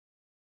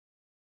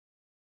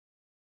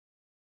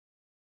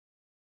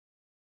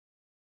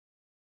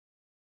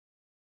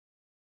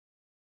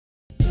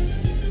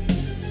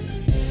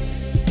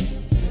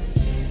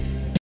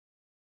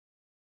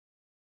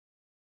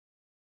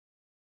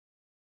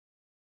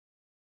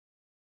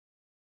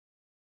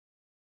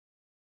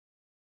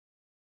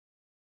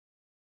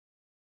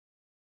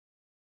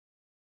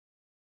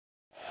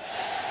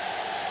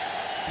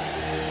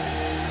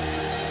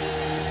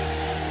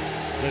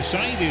The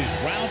site is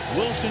Ralph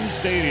Wilson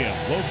Stadium,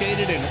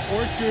 located in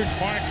Orchard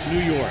Park, New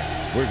York.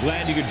 We're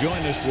glad you could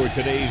join us for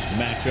today's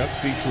matchup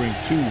featuring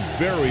two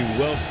very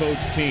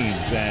well-coached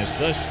teams as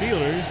the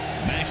Steelers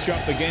match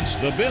up against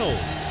the Bills.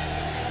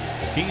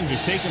 The teams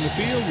are taking the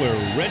field. We're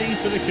ready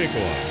for the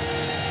kickoff.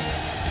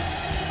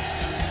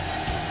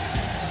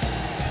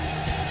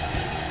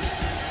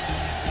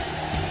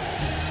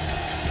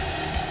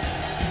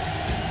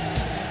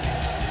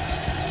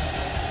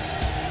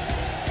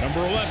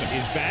 Number 11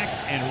 is back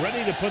and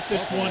ready to put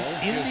this one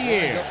in the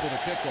air. Up for the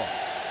kickoff.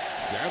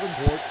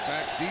 Davenport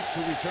back deep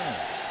to return.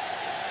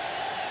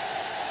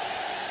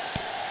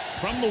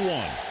 From the 1.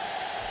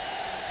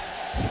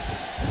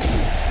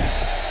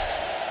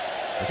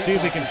 Let's see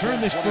if they can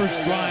turn this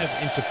first drive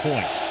into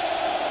points.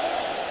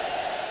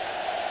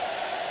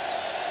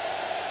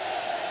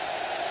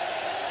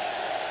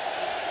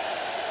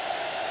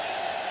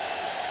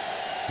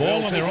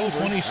 Ball on their own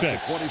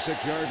 26.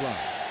 26-yard line.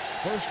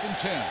 1st and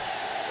 10.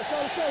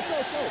 Let's go.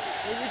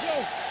 Here we go.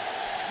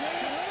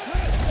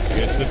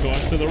 Gets the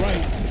toss to the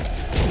right.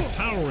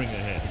 Powering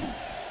ahead.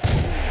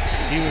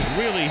 He was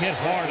really hit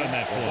hard on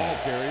that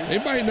play. They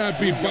might not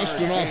be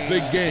busting off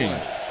big game,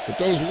 but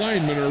those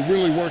linemen are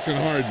really working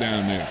hard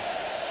down there.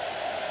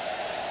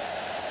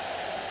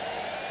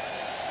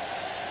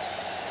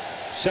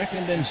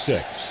 2nd and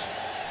 6.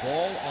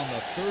 Ball on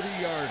the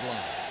 30-yard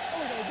line.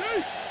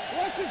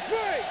 Watch it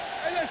play.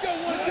 Hey, let's go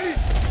 1 deep.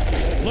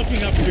 Looking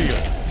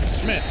upfield.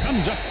 Smith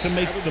comes up to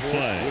make the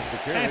play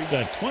at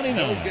the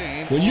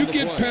 29. When you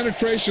get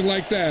penetration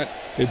like that,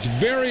 it's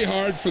very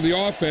hard for the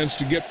offense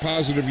to get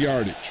positive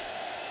yardage.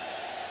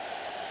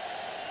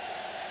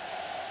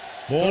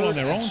 Ball on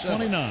their own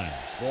 29.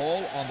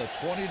 Ball on the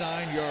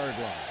 29-yard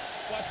line.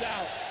 Watch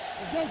out.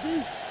 Let's go,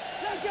 D.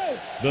 Let's go.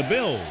 The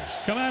Bills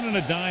come out in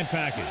a dime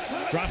package.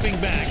 Dropping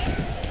back.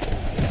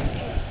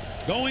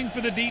 Going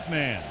for the deep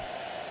man.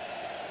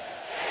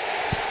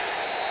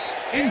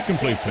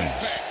 Incomplete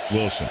pass.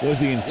 Wilson was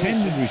the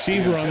intended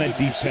receiver on that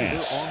deep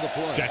pass.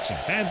 Jackson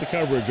had the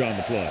coverage on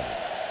the play.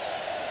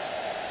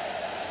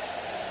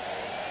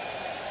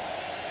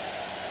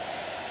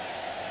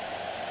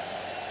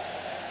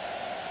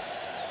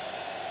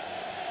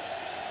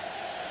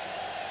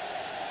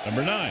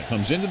 Number 9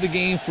 comes into the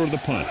game for the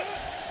punt.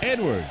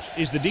 Edwards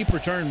is the deep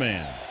return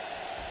man.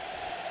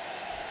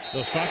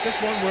 They'll spot this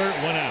one where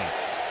it went out.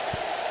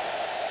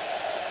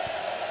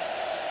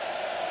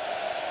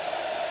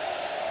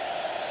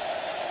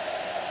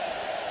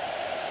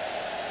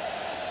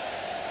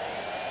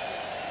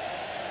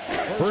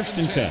 First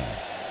and 10.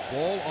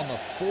 Ball on the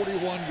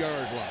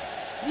 41-yard line.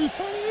 You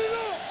turning it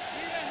up.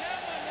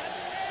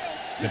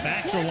 The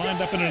backs are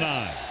lined up in an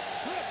I.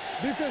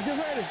 Defense, get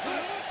ready.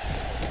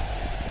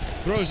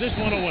 Throws this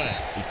one away.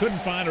 He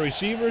couldn't find a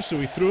receiver, so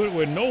he threw it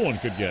where no one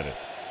could get it.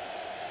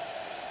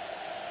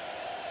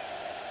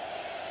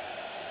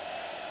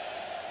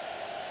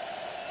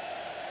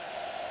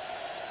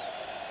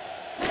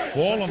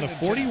 Ball on the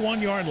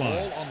 41-yard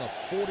line. Ball on the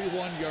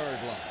 41-yard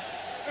line.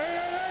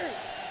 Hey.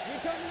 You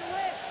coming to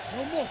rest?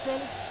 No more,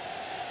 fella.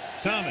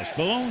 Thomas,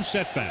 the lone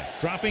setback,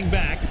 dropping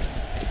back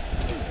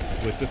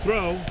with the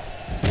throw.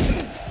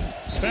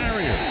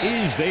 Barrier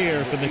is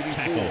there for the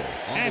tackle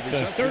at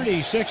the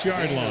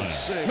 36-yard line.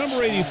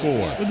 Number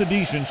 84 with a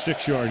decent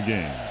 6-yard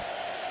gain.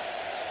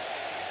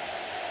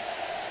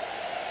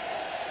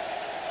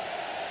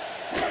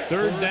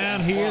 Third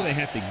down here. They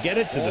have to get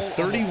it to the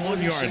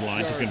 31-yard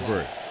line to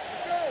convert.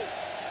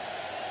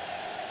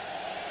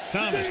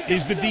 Thomas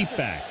is the deep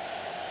back.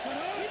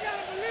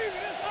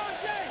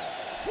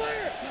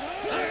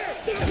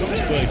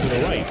 This play to the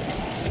right.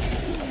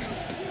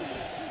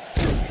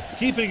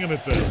 Keeping him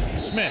at bay.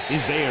 Smith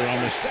is there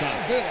on the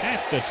stop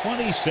at the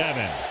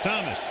 27.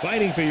 Thomas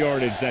fighting for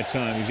yardage that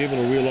time. He's able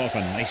to reel off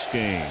a nice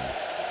gain.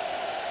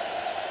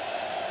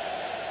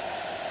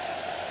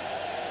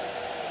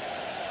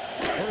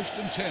 First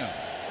and 10.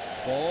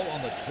 Ball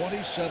on the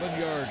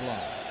 27-yard line.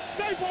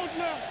 Stay both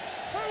now.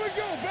 Here we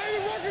go,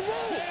 baby. Rock and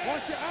roll.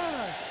 Watch your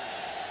eyes.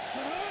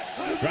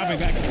 Dropping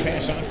back to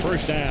pass on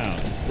first down.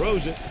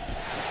 Throws it.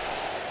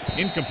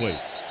 Incomplete.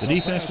 The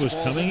defense was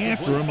coming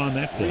after him on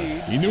that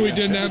play. He knew he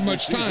didn't have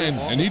much time,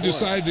 and he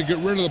decided to get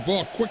rid of the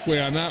ball quickly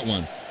on that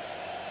one.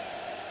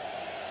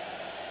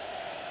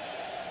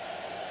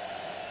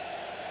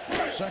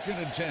 Second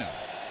and 10.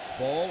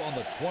 Ball on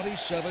the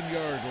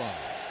 27-yard line.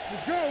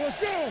 Let's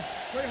go.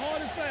 Play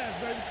hard and fast,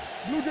 baby.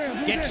 Blue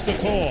down. Gets the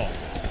call.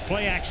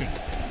 Play action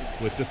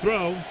with the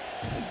throw.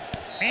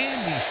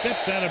 And he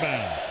steps out of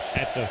bounds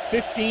at the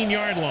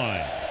 15-yard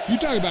line. You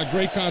talk about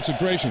great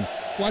concentration.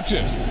 Watch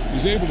this.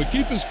 He's able to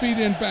keep his feet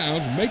in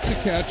bounds, make the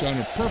catch on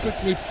a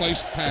perfectly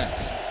placed pass.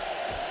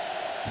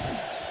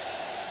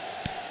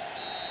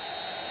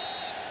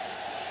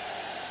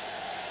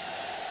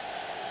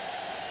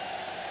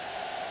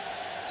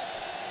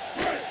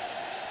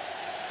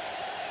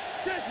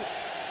 Check it.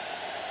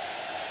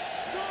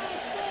 Strong.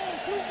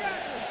 Two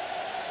backers.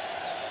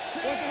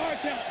 What's the hard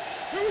count?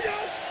 Here we go.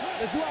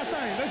 Let's do our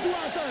thing. Yeah,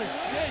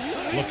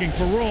 Looking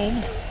for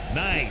room.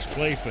 Nice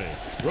play fake.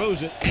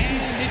 Throws it,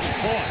 and it's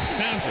caught.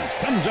 Townsend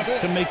comes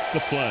up to make the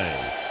play.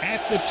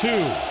 At the 2.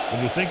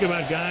 When you think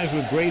about guys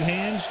with great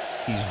hands,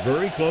 he's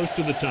very close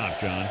to the top,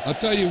 John. I'll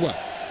tell you what.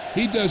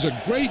 He does a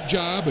great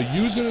job of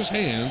using his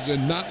hands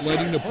and not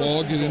letting the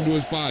ball get into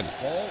his body.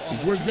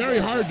 He's worked very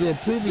hard to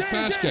improve his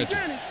pass catching,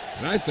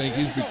 and I think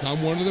he's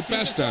become one of the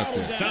best out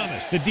there.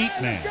 Thomas, the deep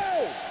man.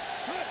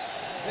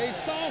 Stay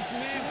soft,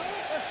 man.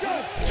 Let's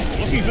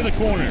go. Looking for the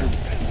corner.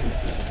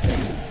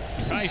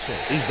 Keisel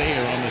is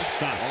there on the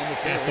stop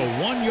at the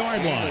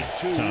 1-yard line.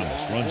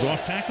 Thomas runs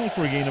off tackle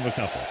for a gain of a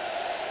couple.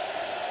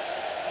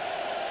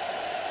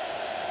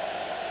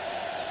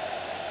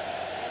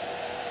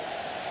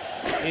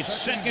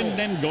 It's 2nd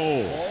and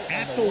goal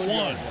at the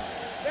 1.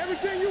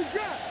 Everything you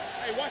got.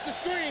 Hey, watch the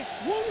screen.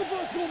 One of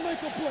us gonna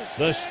make a play.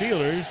 The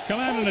Steelers come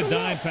out in a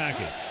dime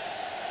package.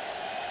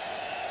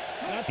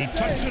 He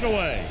tucks it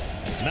away.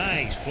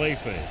 Nice play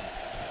fake.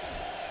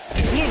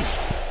 It's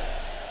loose.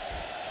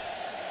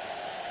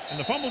 And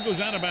the fumble goes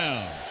out of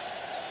bounds.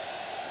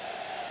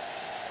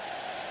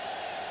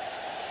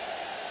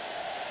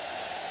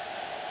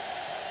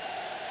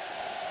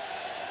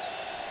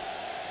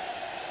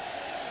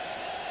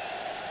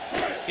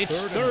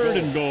 It's 3rd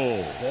and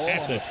goal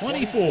at the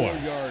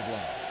 24-yard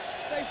line.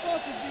 Stay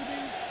focused, DB.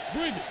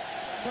 Bring it.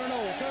 Turn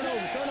over.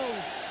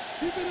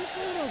 Keep it in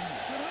front of you.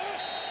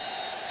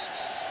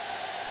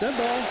 Dead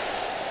ball.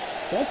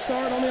 Don't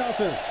start on the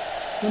offense.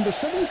 Number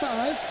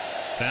 75.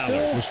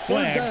 Fowler was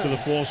flagged for the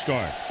false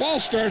start.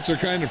 False starts are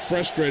kind of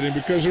frustrating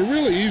because they're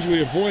really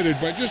easily avoided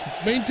by just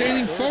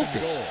maintaining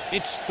focus.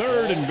 It's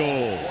 3rd and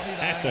goal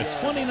at the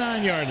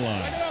 29-yard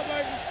line.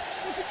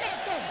 What you got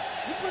for me?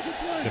 Let's make a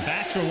play. The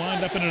backs are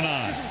lined up in an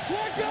I.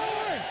 Slide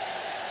going.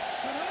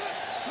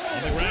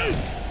 On the ground.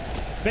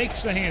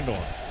 Fakes the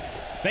handoff.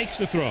 Fakes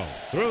the throw.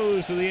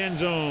 Throws to the end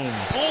zone.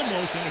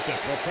 Almost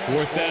intercepted.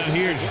 4th down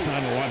here is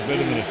not a lot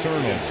better than a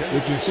turnover.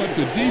 Which is what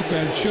the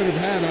defense should have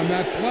had on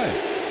that play.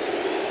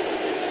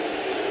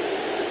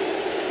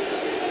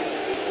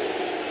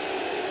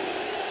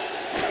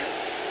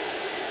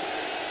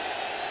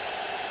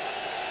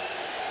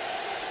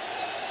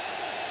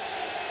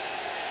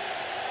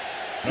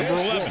 Number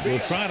 11 will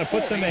try to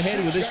put them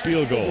ahead with this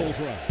field goal.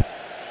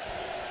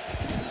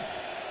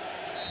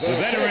 The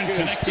veteran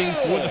connecting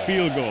for the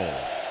field goal.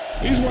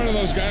 He's one of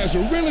those guys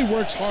who really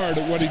works hard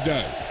at what he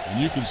does.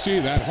 And you can see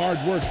that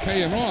hard work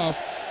paying off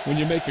when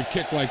you make a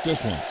kick like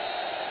this one.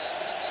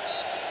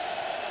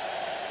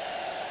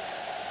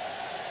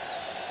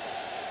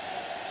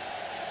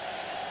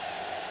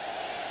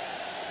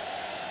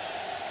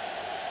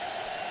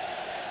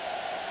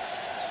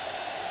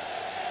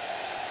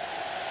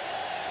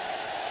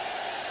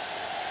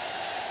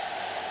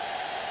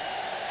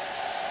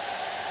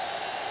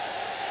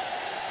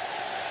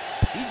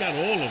 He got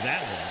all of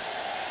that one.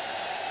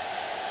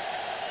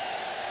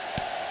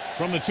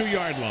 From the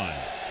 2-yard line.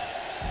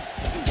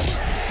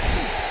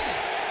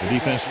 The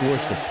defense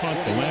forced the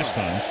punt the last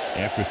time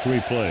after 3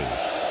 plays.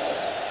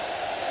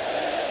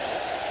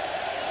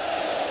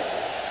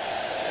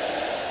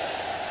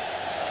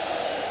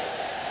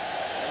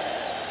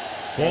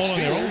 Ball on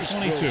their own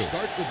 22.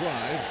 Start the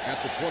drive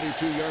at the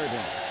 22-yard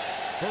line.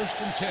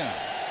 1st and 10.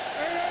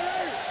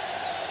 Hey.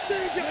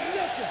 They ain't got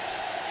nothing.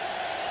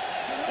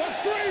 What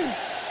screen?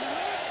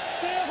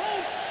 Stay at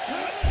home.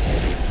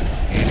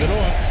 Hand it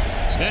off.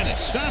 Bennett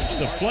stops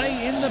the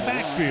play in the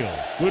backfield.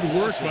 Good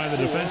work by the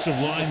defensive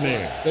line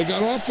there. They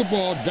got off the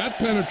ball, got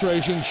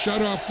penetration,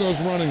 shut off those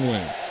running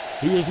lanes.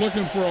 He was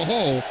looking for a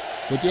hole,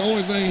 but the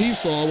only thing he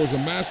saw was a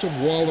massive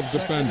wall of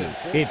defenders.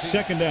 It's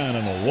 2nd down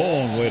and a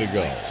long way to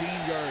go.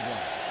 19-yard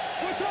line.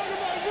 We're talking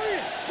about Green.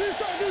 Do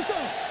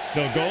something.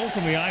 They'll go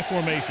from the I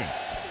formation.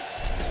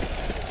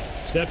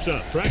 Steps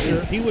up.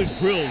 Pressure. He was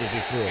drilled as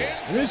he threw it.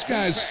 And this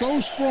guy's so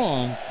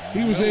strong,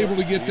 he was able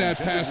to get that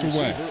pass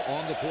away.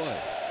 On the play.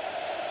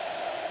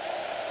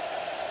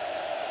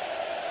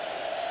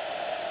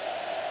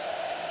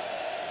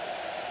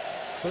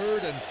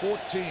 Third and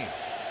 14.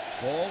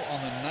 Ball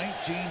on the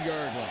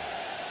 19-yard line.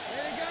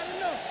 They ain't got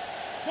enough.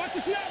 Watch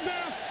the snap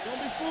now.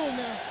 Don't be fooled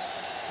now.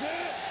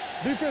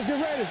 Defense,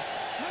 get ready.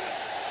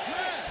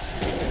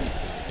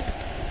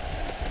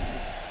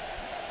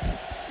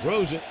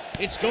 Throws it.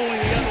 It's going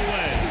the other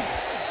way.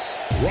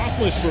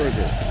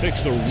 Roethlisberger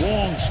picks the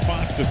wrong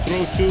spot to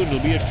throw to, and it'll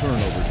be a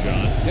turnover,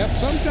 John. Yep,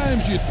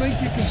 sometimes you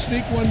think you can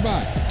sneak one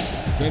by.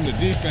 Then the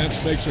defense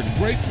makes a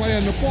great play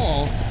on the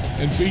ball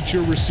and beats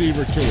your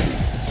receiver to it.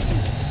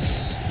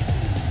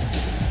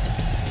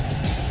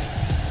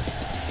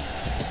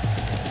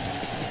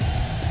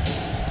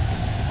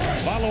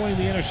 Following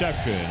the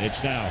interception,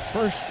 it's now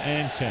 1st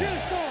and 10.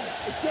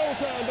 It's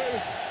showtime,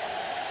 baby.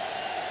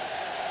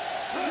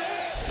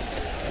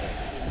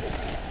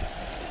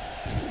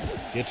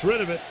 Gets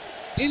rid of it.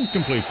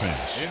 Incomplete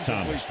pass.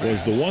 Thomas pass.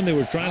 was the one they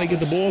were trying to get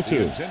the ball to.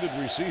 The intended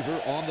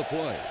receiver on the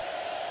play.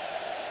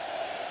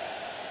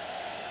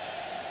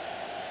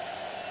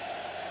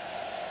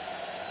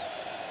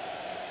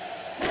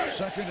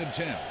 Second and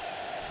 10.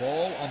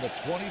 Ball on the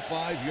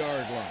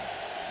 25-yard line.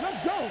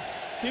 Let's go.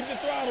 Keep the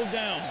throttle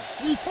down.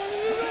 We turning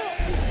it up.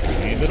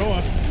 Hand it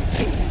off.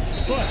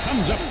 Foot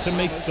comes up to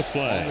make the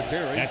play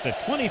at the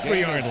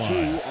 23-yard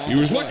line. He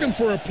was looking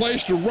for a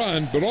place to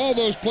run, but all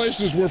those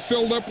places were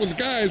filled up with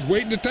guys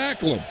waiting to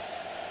tackle him.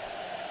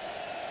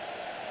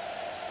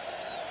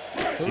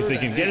 If they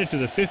can get it to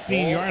the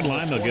 15-yard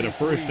line, they'll get a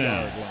first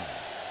down.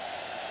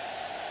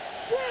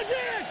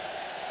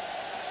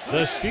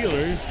 The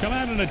Steelers come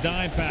out in a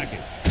dime package.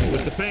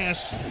 With the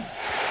pass,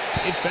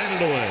 it's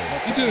batted away.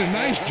 He did a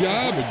nice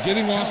job of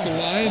getting off the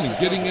line and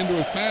getting into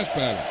his pass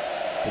pattern,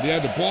 but he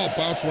had the ball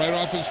bounce right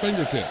off his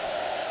fingertips.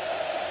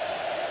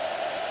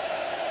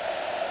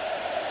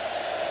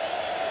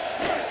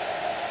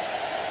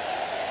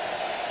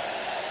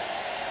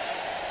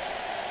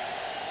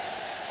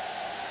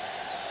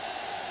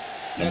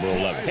 Number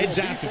 11 heads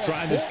out to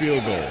try this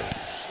field goal.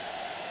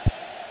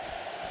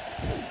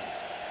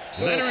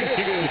 Veteran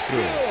kicks it through.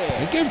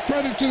 And give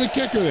credit to the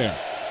kicker there.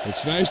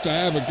 It's nice to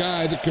have a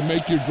guy that can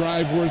make your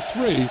drive worth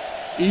 3,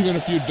 even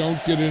if you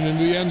don't get it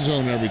into the end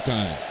zone every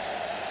time.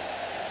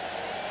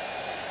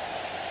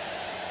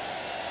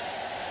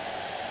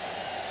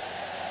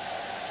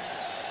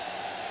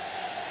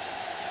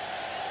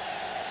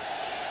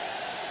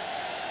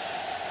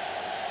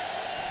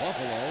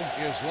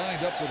 Buffalo is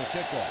lined up for the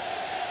kickoff.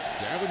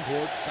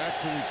 Davenport back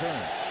to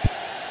return.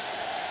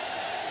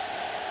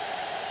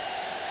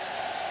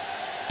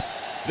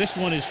 This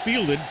one is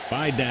fielded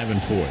by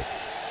Davenport.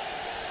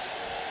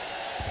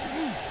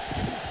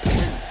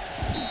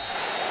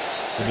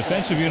 The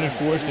defensive unit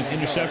forced an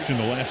interception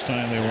the last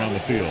time they were on the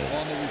field.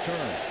 On the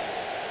return.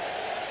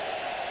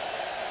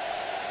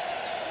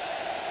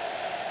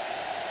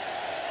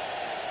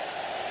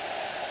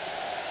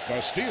 The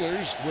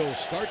Steelers will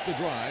start the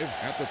drive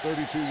at the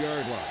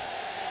 32-yard line.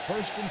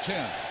 1st and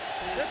 10.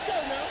 Let's go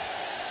now.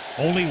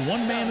 Only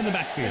one man in the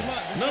backfield.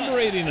 Number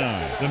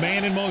 89, the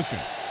man in motion.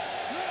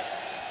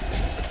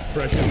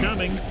 Pressure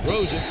coming.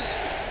 Throws it.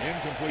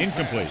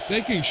 Incomplete.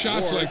 Taking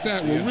shots like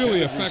that will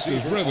really affect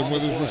his rhythm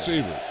with his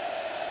receivers.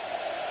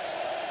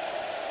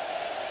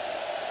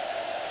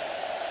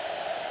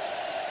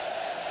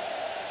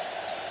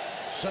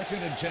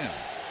 Second and 10.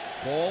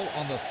 Ball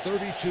on the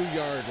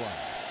 32-yard line.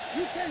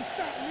 You can't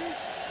stop me.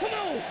 Come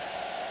on.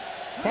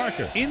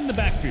 Parker in the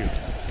backfield.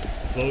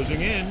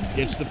 Closing in.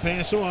 Gets the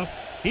pass off.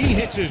 He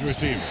hits his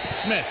receiver.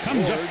 Smith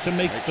comes up to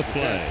make the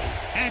play.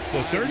 At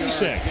the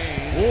 36.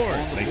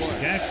 Ward makes the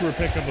catch for a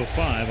pickup of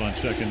 5 on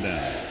 2nd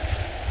down.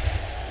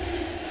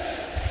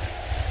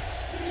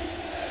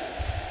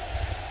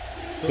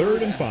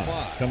 Third and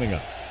 5 coming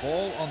up.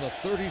 Ball on the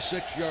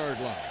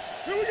 36-yard line.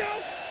 Here we go.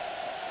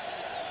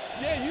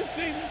 Yeah, you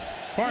see me.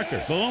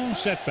 Parker, the lone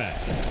setback.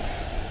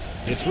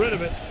 Gets rid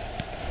of it.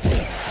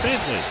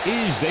 Bentley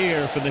is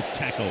there for the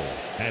tackle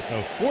at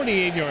the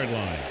 48-yard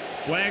line.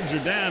 Flags are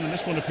down, and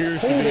this one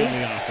appears to be on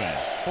the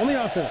offense. On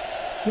the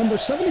offense, number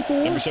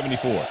 74. Number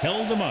 74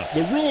 held him up.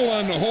 The rule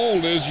on the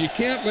hold is you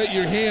can't let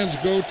your hands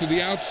go to the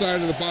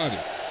outside of the body.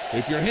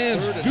 If your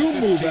hands do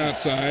move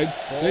outside,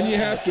 then you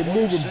have to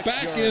move them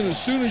back in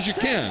as soon as you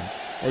can,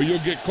 or you'll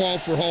get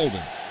called for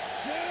holding.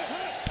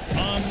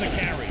 On the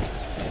carry.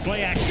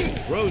 Play action.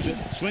 Throws it.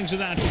 Swings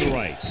it out to the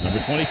right.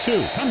 Number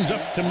 22 comes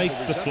up to make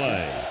the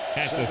play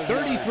at the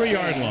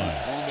 33-yard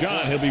line.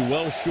 John, he'll be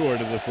well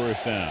short of the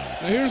first down.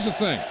 Now here's the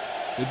thing.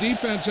 The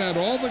defense had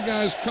all the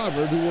guys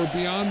covered who were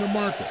beyond the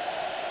marker.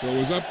 So it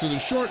was up to the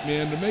short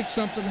man to make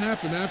something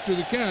happen after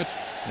the catch,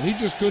 and he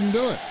just couldn't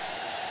do it.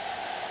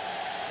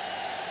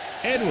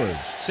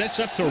 Edwards sets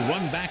up to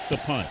run back the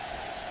punt.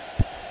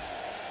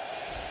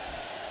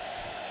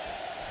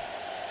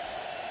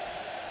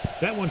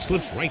 That one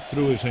slips right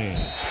through his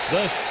hands.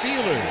 The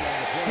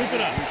Steelers scoop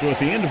it up. So at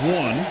the end of 1,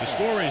 the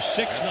score is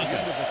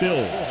 6-0.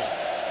 Bills.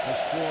 The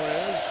score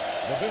is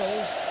the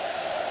Bills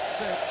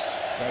 6.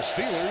 The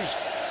Steelers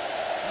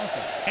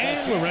nothing.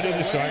 And we're ready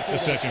to start the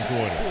second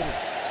quarter.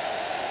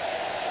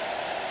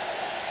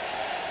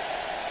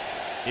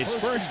 It's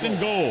 1st and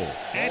goal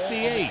at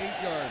the 8.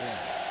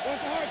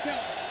 What's the hard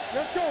count?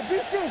 Let's go. Be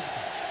physical.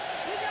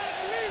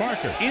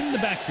 Parker in the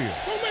backfield.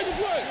 Don't make a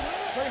play.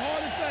 Play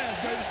hard and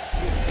fast, baby.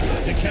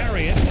 To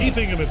carry it,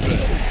 keeping him at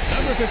bay.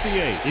 Number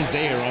 58 is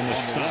there on the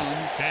stop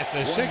at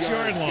the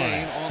 6-yard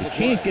line. They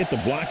can't get the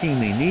blocking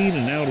they need,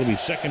 and now it'll be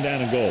 2nd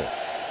down and goal.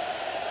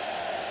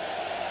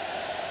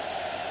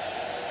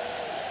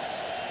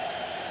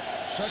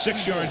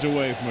 Six yards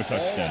away from a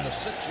touchdown. On the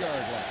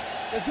 6-yard line.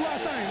 Let's do our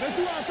thing. Let's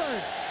do our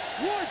thing.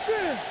 One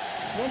sin.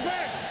 One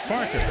back.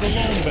 Parker, the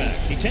lone back.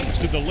 He takes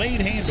the delayed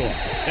handoff.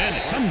 Then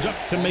it comes up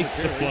to make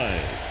the play.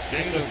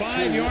 At the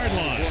 5-yard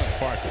line,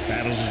 Parker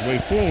paddles his way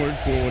forward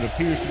for what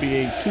appears to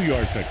be a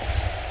 2-yard pickup.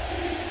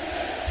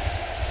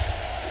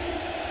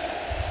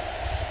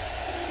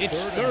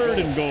 It's 3rd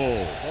and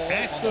goal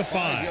at the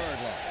 5.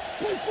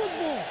 Play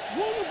football.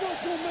 One of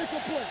us will make a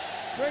play.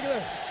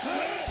 Regular.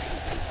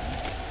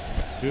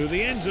 To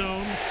the end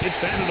zone. It's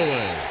batted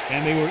away.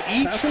 And they were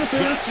each Pass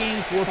interference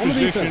jockeying for on the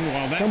position defense.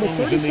 while that Number one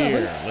was in the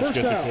 37, air. Let's first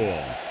get the down.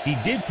 call. He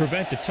did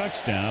prevent the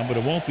touchdown, but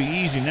it won't be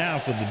easy now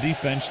for the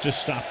defense to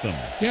stop them.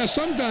 Yeah,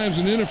 sometimes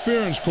an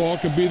interference call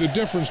can be the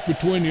difference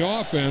between the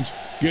offense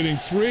getting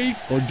 3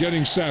 or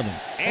getting 7.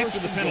 After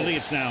the penalty,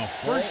 it's now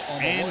first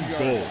and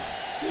goal.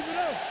 Keep it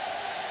up.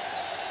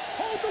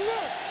 Hold the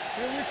look.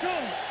 Here we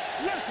come.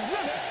 Left.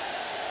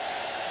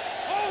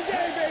 All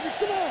game, baby.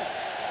 Come on.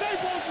 Stay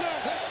both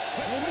left.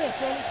 One more,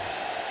 fella.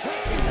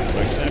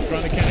 Quick snap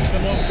trying to catch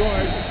them off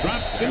guard.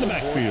 Dropped in the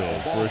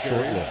backfield for a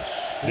short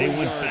loss. They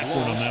went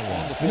backward on that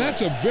one. And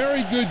that's a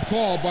very good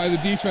call by the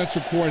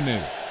defensive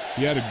coordinator.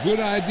 He had a good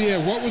idea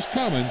of what was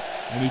coming,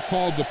 and he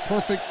called the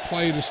perfect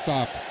play to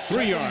stop it.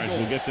 3 yards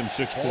will get them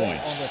 6 Ball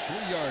points. on the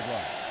 3-yard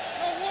line.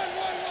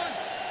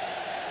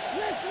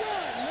 Let's run,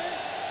 man.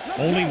 Let's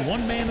Only go.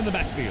 one man in the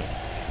backfield.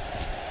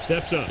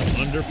 Steps up,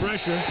 under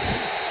pressure.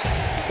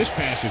 This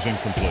pass is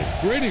incomplete.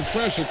 Creating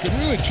pressure can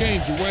really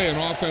change the way an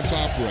offense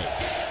operates.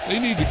 They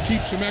need to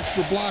keep some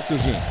extra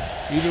blockers in,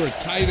 either a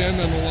tight end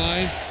on the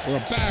line or a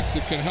back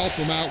that can help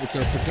them out with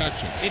their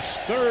protection. It's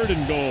 3rd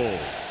and goal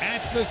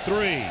at the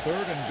 3.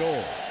 3rd and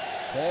goal.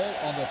 Ball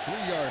on the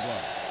 3-yard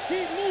line.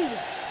 Keep moving.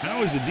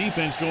 How is the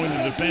defense going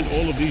to defend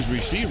all of these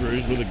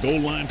receivers with a goal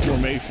line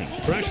formation?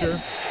 Pressure.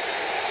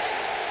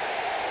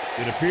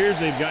 It appears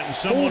they've gotten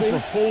someone for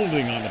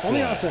holding on the On the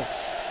play.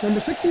 offense. Number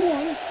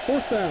 61,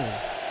 4th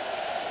down.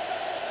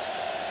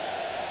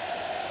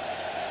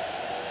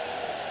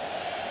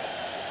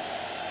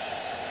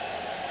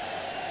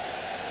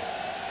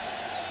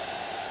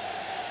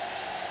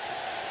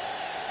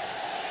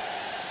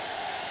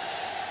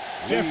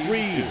 Jeff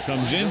Reed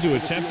comes in to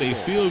attempt a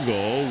field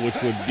goal,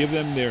 which would give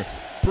them their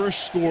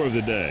first score of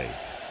the day.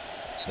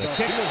 The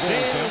kick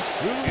sails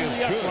through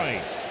the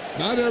uprights.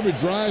 Not every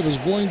drive is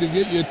going to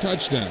get you a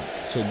touchdown,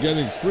 so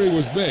getting 3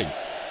 was big.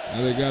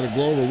 Now they got to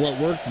go over what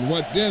worked and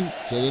what didn't,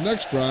 so the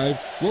next drive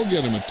will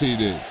get them a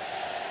TD.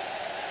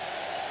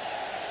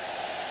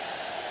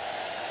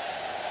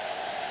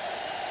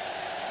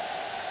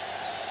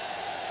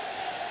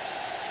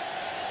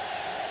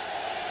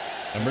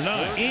 Number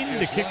 9 in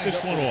to kick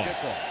this one off.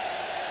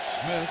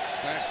 Smith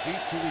back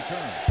deep to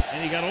return.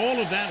 And he got all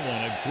of that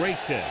one. A great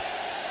kick.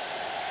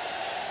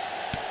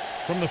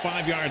 From the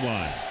 5-yard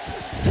line.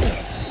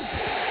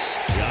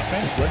 The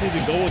offense ready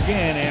to go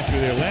again after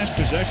their last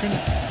possession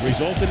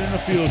resulted in a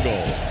field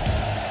goal.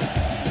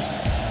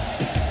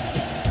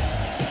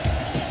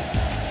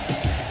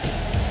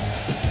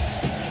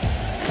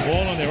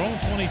 Ball on their own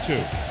 22.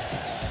 Stay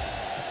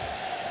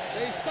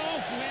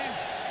soft, man.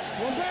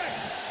 One back.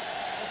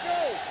 Let's go.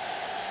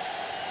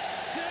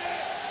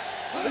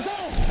 It's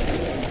on.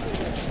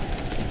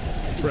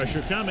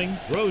 Pressure coming.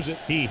 Throws it.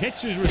 He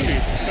hits his receiver.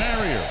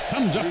 Barrier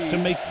comes up to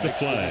make the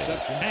play.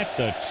 At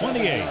the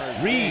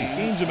 28. Reed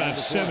gains about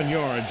 7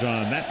 yards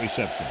on that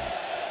reception.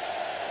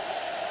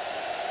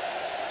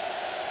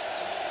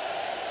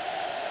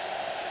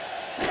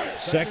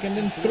 Second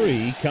and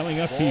 3 coming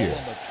up here. Ball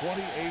on the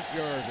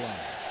 28-yard line.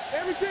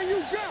 Everything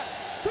you got.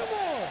 Come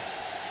on.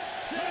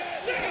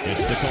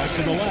 It's the toss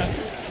to the left.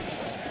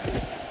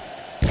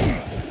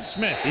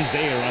 Smith is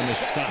there on the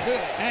stop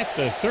at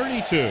the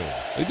 32.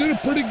 They did a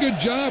pretty good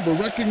job of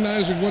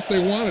recognizing what they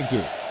wanted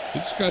to. He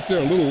just got there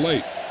a little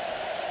late.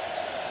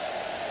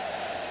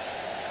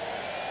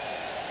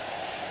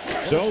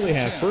 So they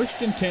have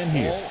 1st and 10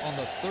 here. Ball on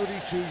the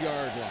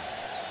 32-yard line.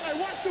 Hey,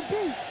 watch the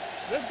boot.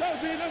 Let's go,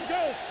 B. Let's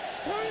go.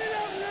 Turn it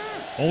up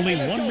now. Only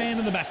Let's one go. man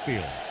in the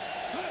backfield.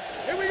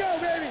 Here we go,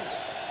 baby.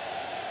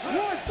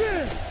 Watch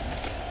this.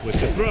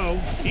 With the throw,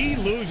 he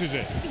loses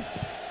it.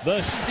 The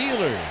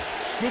Steelers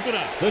scoop it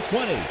up. The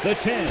 20, the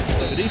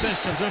 10. The defense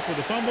comes up with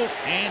a fumble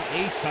and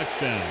a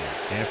touchdown.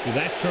 After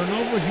that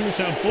turnover, here's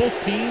how both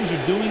teams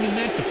are doing in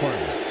that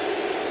department.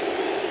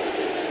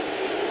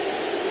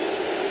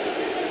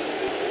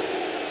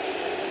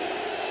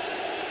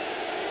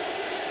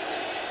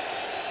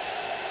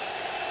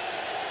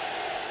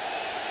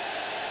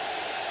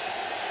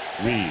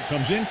 Reed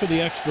comes in for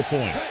the extra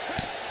point.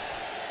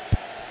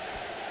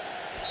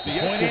 The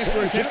point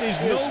after attempt is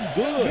no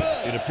good.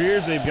 It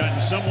appears they've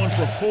gotten someone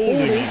for holding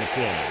on the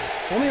play.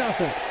 On the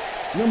offense.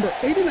 Number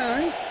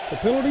 89, the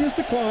penalty is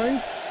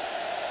declined.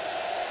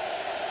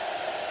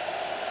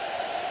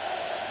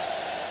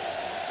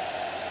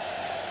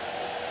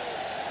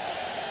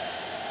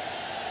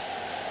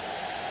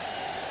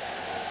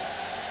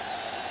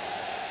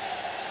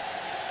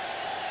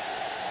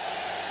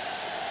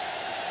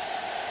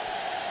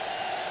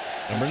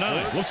 Number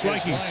 9 looks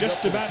like he's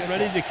just about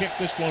ready to kick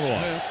this one Smith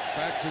off.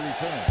 back to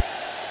return.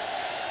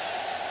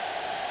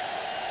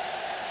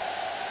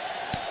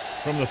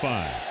 From the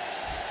 5.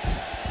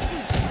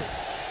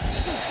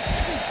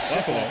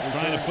 Buffalo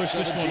trying to push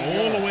this one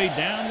all the way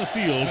down the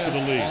field for the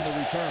Smith lead. on the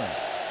return.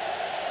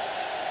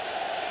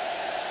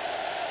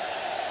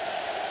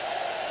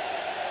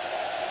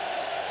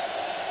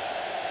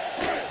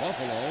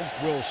 Buffalo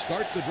will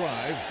start the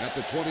drive at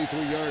the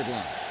 23-yard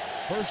line.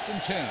 1st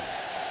and 10.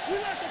 We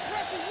like to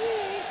practice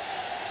rules.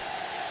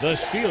 The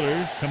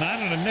Steelers come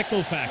out in a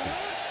nickel package.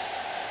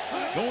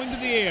 Going to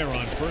the air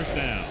on first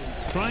down.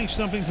 Trying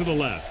something to the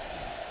left.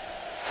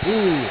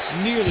 Ooh,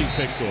 nearly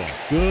picked off.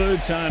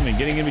 Good timing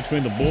getting in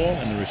between the ball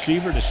and the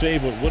receiver to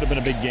save what would have been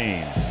a big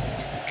gain.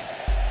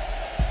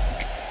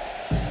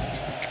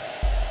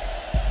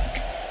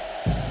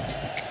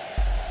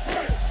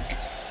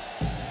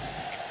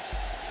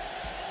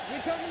 We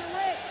coming to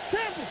red.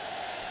 Temple.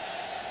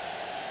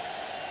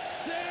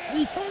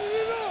 We turning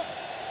it up.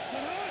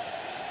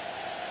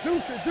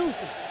 Deuce it, deuce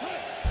it.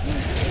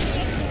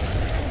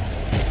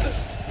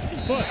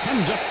 Foot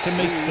comes up to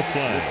make the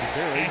play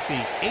at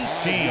the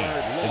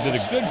 18. They did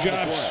a good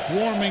job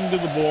swarming to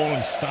the ball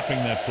and stopping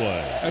that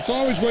play. That's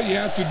always what you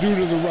have to do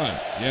to the run.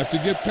 You have to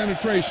get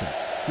penetration.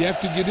 You have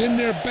to get in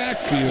their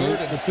backfield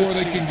before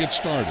they can get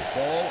started.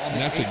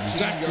 And that's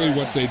exactly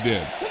what they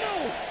did.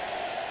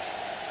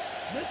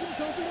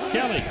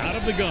 Kelly out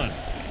of the gun.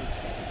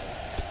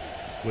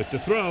 With the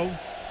throw.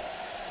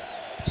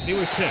 He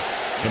was tipped.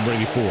 Number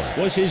 84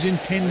 was his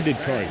intended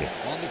target.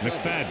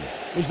 McFadden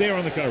was there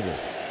on the coverage.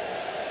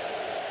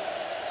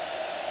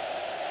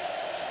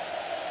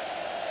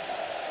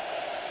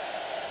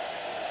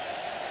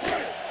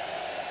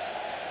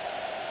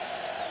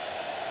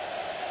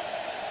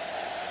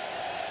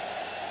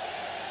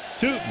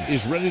 Tootin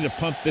is ready to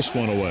punt this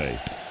one away.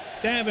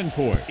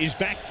 Davenport is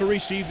back to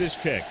receive this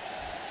kick.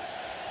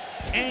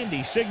 And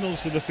he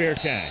signals for the fair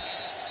catch.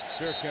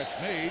 Fair catch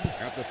made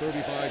at the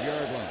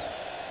 35-yard line.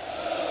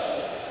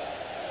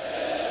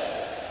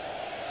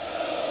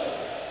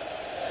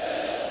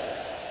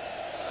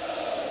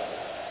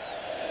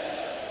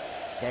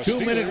 The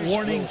 2-minute Steelers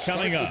warning will start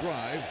coming the up.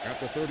 drive at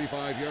the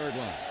 35-yard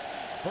line.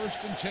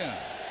 1st and 10.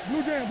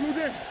 Blue jam, blue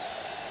jam.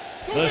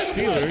 The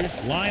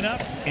Steelers line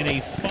up in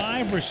a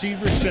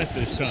 5-receiver set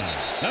this time.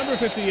 Number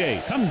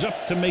 58 comes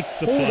up to make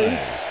the play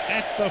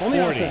at the 40.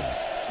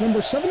 Offense.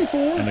 Number 74.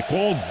 And the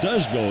call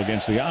does go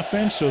against the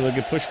offense, so they'll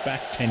get pushed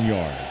back 10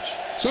 yards.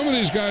 Some of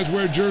these guys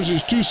wear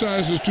jerseys 2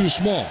 sizes too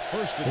small,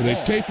 or they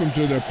tape them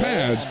to their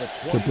pads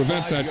to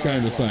prevent that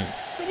kind of thing.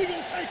 So we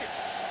gonna take it.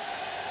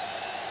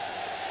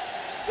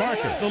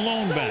 Parker, the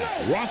lone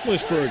back.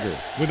 Roethlisberger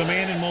with a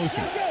man in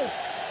motion. Let's go.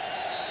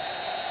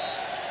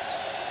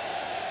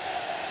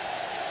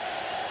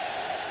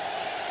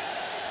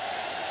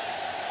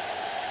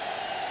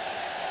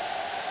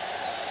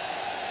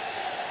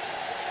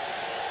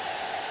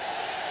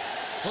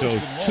 So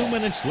 2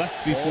 minutes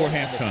left before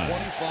halftime.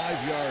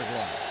 25-yard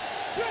line.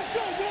 Let's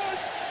go, boys.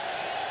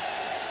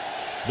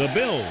 The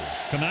Bills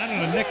come out in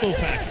a nickel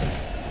package.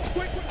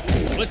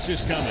 Blitz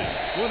is coming.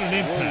 What an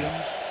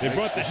impact. They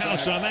brought the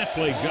house on that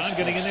play, John,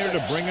 getting in there to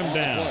bring him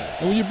down.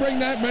 And when you bring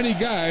that many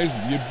guys,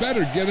 you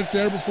better get it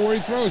there before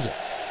he throws it.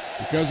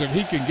 Because if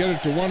he can get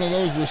it to one of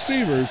those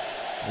receivers,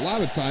 a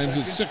lot of times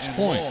it's 6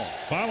 points.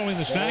 Following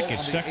the sack,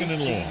 it's 2nd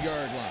and long.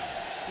 Yeah,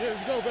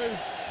 let's go, baby.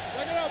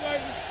 Check it out,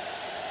 baby.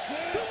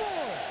 Come on.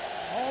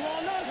 All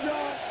on us,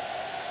 y'all.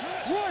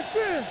 Rush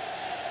in.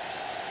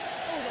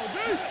 Oh,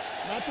 no,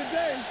 not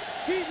today.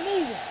 Keep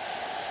moving.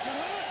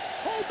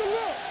 Hold the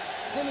look.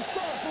 From the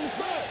start, from the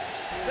start.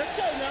 Let's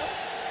go now.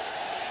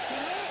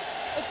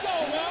 Let's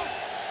go now.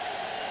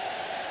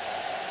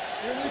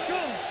 Here we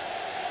come.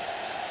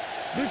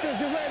 Defense,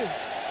 get ready.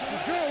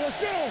 Let's go, let's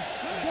go.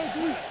 Let's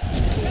go,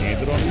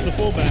 Hand it off to the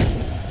fullback.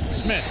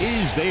 Smith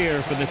is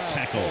there for the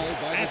tackle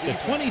at the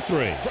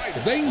 23.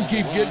 If they can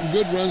keep getting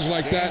good runs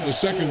like that in the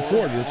second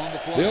quarter,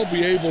 they'll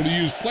be able to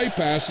use play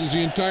passes the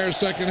entire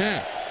second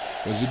half,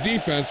 because the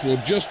defense will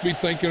just be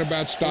thinking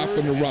about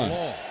stopping the run.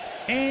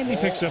 And he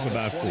picks up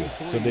about 4.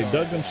 So they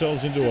dug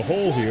themselves into a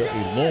hole here,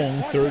 a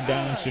long 3rd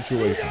down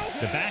situation.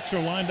 The backs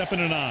are lined up in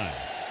an I.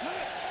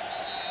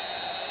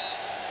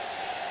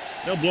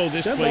 They'll blow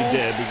this play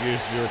dead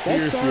because there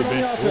appears to have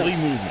been early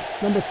movement.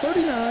 Number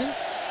 39.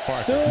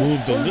 Parker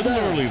moved a little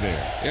early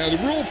there. Yeah, the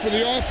rule for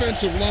the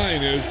offensive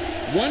line is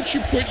once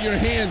you put your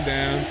hand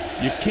down,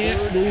 you can't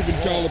move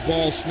until the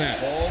ball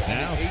snaps.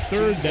 Now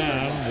 3rd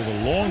down with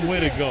a long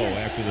way to go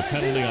after the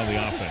penalty on the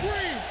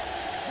offense.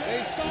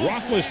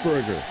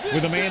 Roethlisberger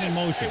with a man in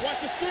motion. Hey, watch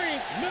the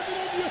screen. Nothing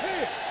over your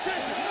head.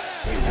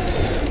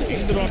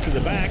 Hand it off to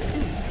the back.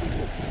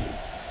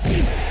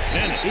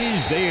 And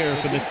is there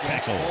for the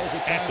tackle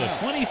at the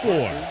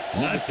 24.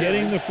 Not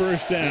getting the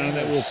first down.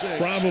 That will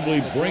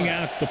probably bring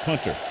out the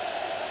punter.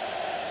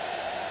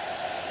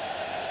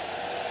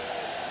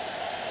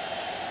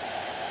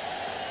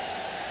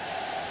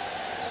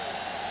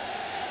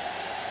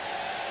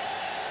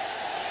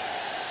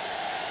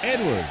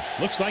 Edwards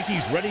looks like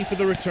he's ready for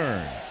the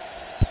return.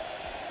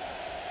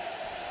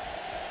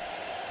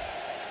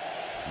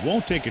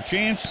 Won't take a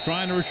chance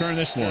trying to return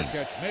this one.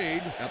 Catch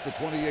made at the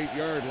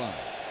 28-yard line.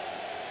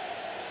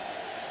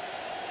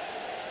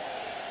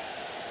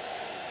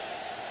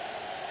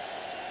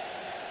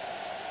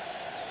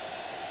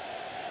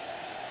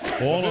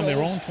 Ball on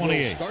their own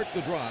 28. Start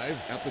the drive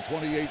at the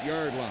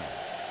 28-yard line.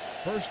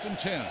 1st and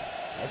 10.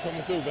 I'm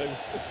coming through, baby.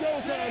 It's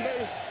showtime,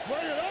 baby.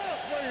 Bring it up,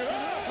 bring it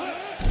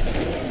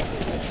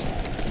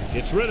up.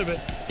 Gets rid of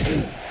it.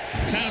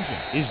 Townsend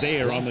is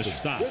there on the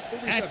stop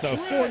at the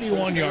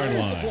 41-yard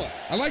line.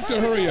 I like to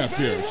hurry up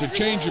here. It's a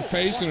change of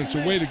pace, and it's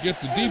a way to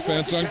get the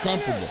defense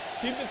uncomfortable.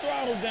 Keep the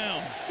throttle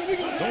down.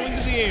 Going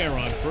to the air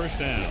on first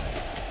down.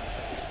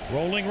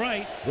 Rolling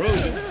right,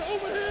 throws it.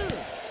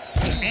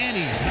 And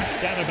he's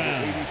knocked out of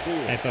bounds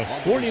at the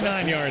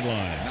 49-yard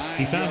line.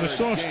 He found a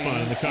soft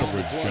spot in the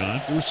coverage,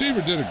 John. The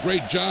receiver did a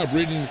great job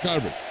reading the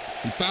coverage.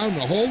 He found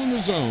a hole in the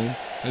zone,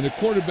 and the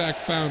quarterback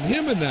found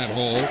him in that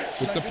hole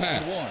with the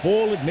pass.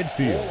 Ball at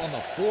midfield. Ball on the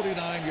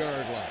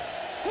 49-yard line.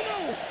 Come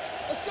on.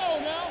 Let's go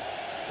now.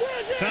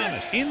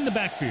 Thomas in the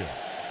backfield.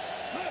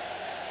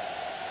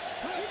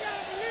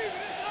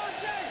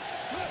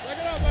 Back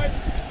it up, baby.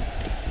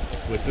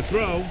 With the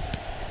throw.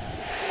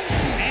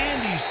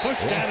 And he's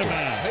pushed out of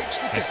bounds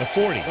at the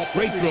 40.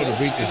 Great throw to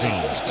beat the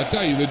zone. I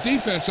tell you, the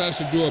defense has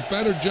to do a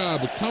better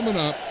job of coming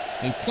up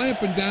and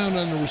clamping down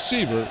on the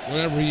receiver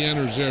whenever he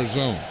enters their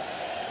zone.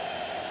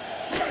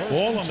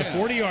 Ball on the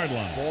 40-yard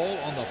line. Ball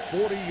on the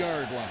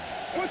 40-yard line.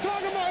 We're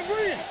talking about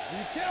Green.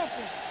 Be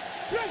careful.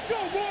 Let's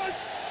go, boys.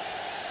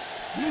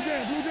 Blue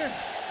down, blue down.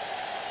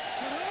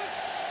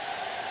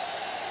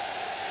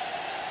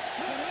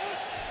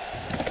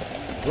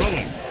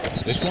 Rolling.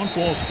 This one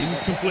falls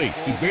incomplete.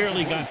 He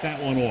barely got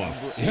that one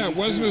off. Yeah, it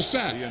wasn't a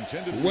sack.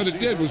 What it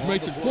did was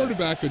make the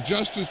quarterback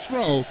adjust his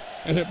throw,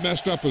 and it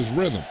messed up his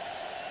rhythm.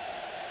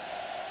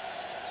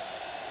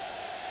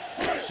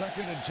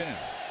 2nd and 10.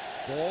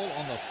 Ball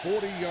on the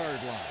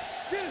 40-yard line.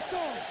 Get it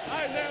started. All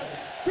right, now.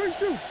 Quick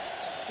shoot.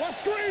 Watch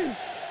screen.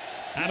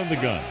 Out of the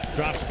gun.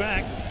 Drops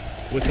back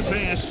with the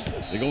pass.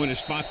 They're going to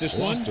spot this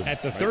one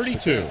at the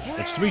 32.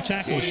 That's 3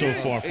 tackles so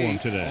far for him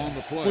today.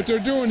 What they're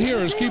doing here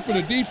is keeping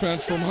the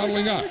defense from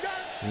huddling up,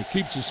 and it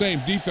keeps the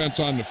same defense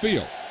on the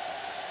field.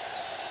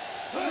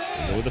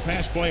 Go with the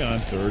pass play on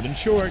 3rd and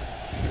short.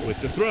 With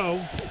the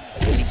throw,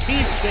 he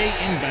can't stay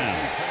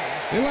inbounds.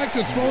 They like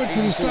to throw it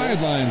to the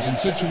sidelines in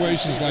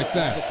situations like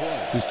that.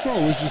 His throw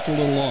is just a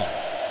little off.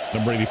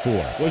 Number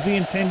 84 was the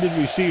intended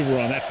receiver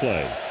on that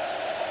play.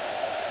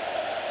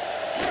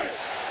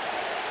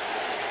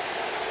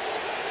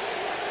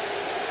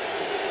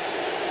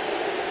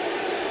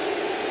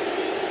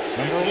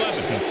 Number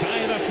 11 can tie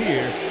it up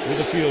here with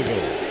a field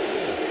goal.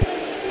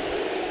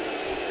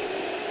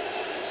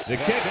 The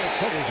kick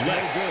is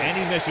left, and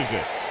he misses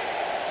it.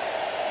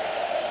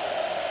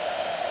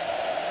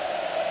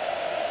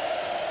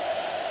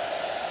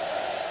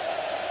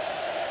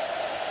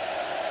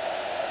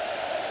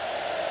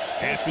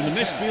 After the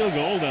missed field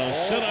goal, they'll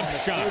set up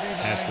shop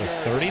at the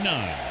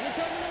 39.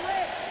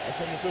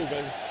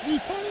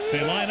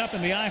 They line up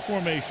in the I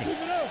formation.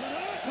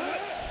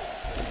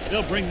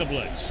 They'll bring the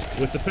blitz.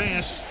 With the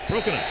pass,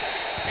 broken up.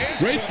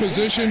 Great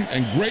position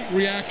and great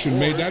reaction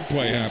made that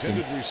play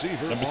happen.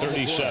 Number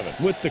 37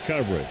 with the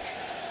coverage.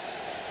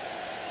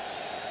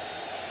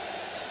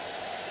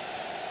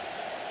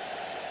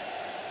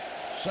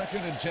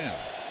 Second and 10.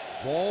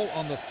 Ball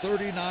on the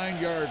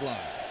 39-yard line.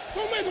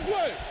 Don't make a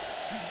play.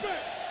 He's back.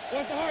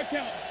 What's the hard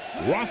count?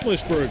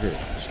 Roethlisberger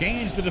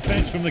scans the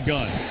defense from the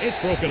gun. It's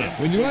broken up.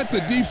 When you let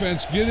the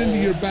defense get into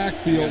your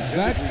backfield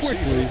that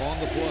quickly,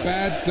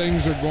 bad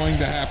things are going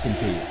to happen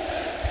to you.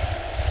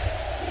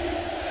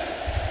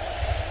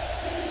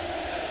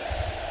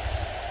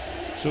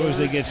 So as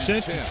they get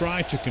set to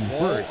try to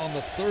convert,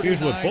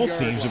 here's what both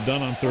teams have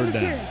done on 3rd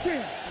down.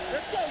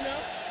 Let's go now.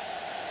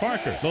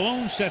 Parker, the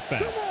lone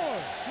setback. Come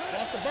on.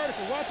 Watch the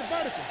vertical. Watch the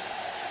vertical.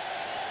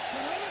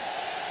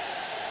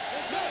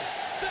 Let's go.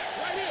 Set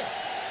right here.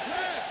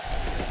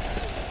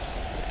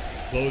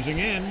 Closing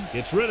in,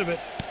 gets rid of it.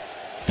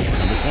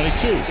 Number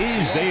 22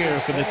 is there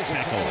for the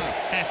tackle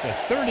at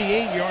the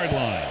 38-yard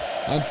line.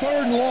 On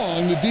 3rd and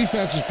long, the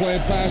defense is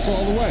playing pass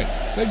all the way.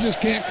 They just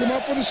can't come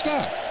up with a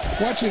stop.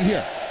 Watch it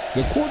here.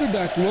 The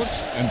quarterback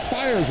looks and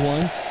fires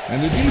one,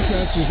 and the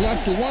defense is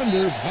left to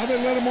wonder how they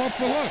let him off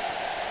the hook.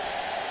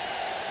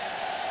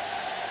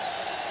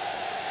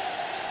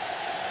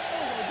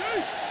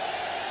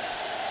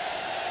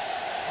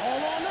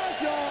 All on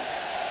us, y'all.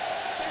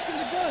 Back in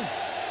the gun.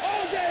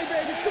 All day,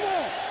 baby. Come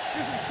on.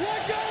 This is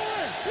what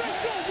going. Let's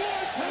go,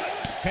 boys.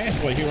 Pass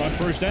play here on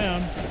 1st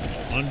down.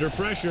 Under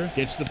pressure,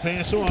 gets the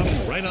pass off,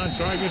 right on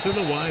target to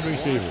the wide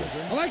receiver.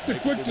 I like the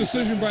quick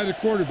decision by the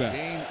quarterback.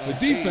 The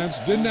defense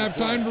didn't have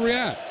time to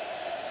react.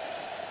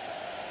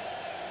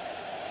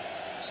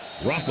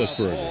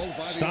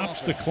 Roethlisberger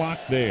stops the clock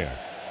there.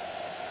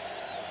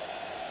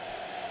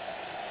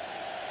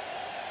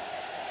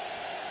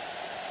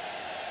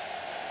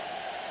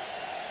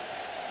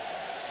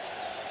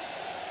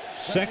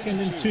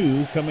 Second and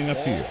 2 coming up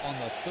here. On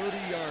the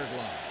 30-yard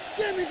line.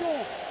 Get me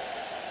going.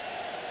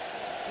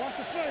 Watch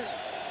the play.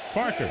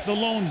 Parker, the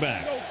lone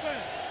back. Go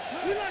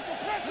fast. We like to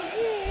press the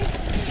wolves.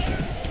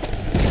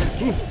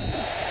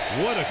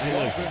 What a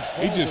collision.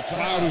 He just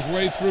plowed his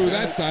way through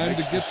that time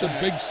to get the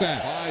big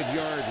sack.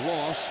 5-yard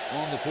loss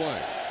on the play.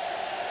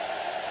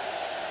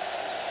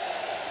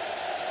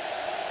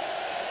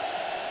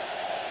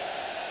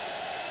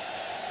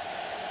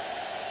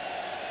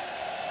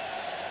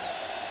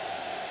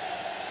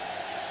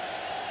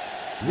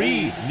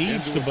 Reed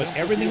needs to put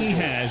everything he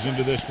has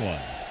into this one.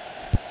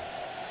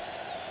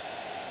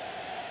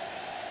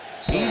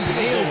 He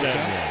nailed that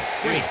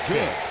one. Great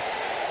kick.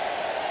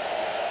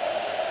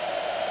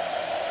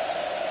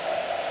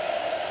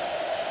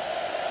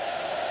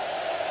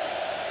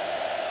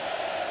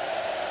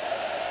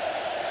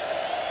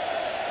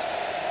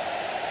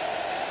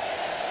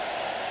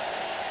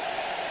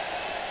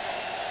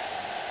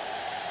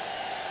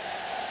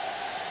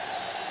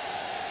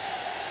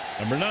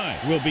 Number 9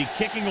 will be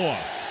kicking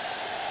off.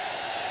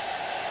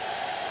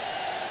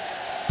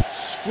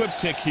 Squib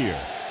kick here.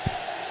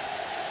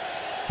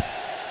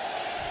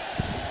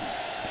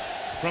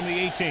 From the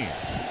 18.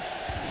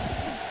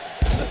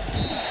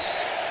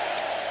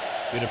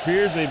 It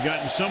appears they've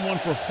gotten someone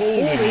for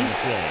holding on the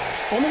play.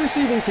 On the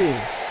receiving team,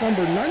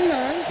 number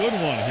 99. Good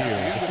one here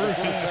as the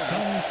first half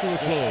comes to a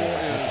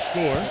close. With the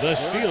score, the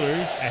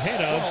Steelers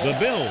ahead of the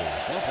Bills,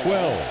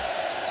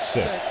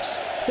 12-6.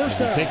 First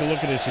down. Take a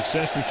look at his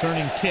success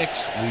returning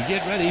kicks. We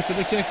get ready for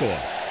the kickoff.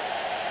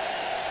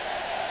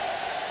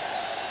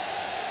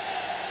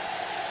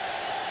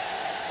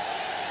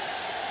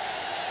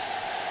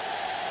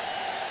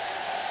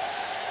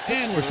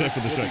 And we're set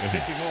for the second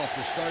half. Kicking off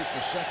to start the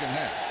second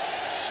half.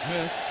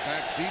 Smith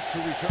back deep to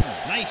return.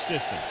 Nice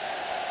distance.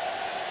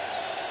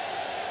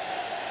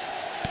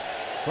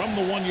 From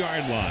the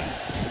 1-yard line.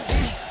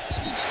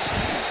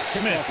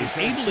 Smith is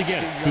able to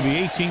get to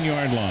the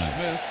 18-yard line.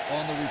 Smith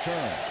on the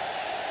return.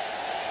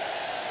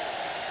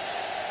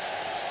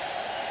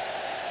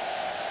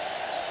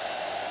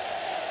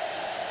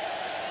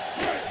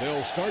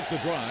 They'll start the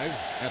drive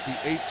at the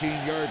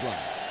 18-yard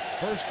line.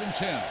 1st and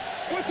 10.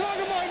 We're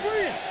talking about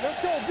Green. Let's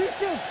go. Be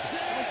physical.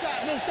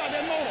 Don't stop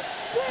that motor.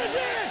 Bring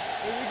in.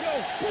 Here we go.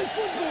 Play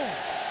football.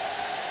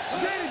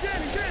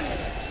 Get it.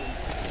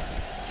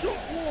 Short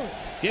one.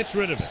 Gets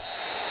rid of it.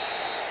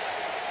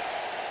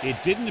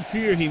 It didn't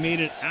appear he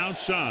made it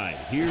outside.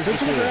 Here's the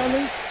Intentional call.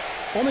 grounding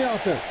on the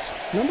offense.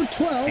 Number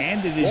 12.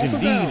 And it is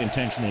indeed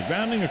intentional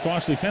grounding, a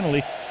costly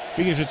penalty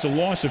because it's a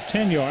loss of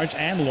 10 yards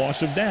and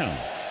loss of down.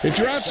 If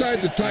you're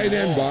outside the tight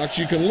end box,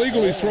 you can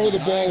legally throw the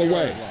ball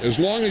away as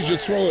long as you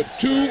throw it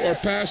to or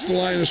past the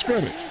line of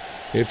scrimmage.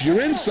 If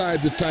you're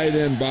inside the tight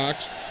end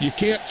box, you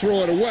can't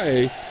throw it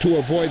away to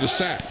avoid a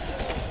sack.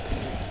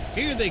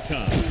 Here they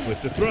come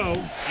with the throw,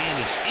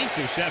 and it's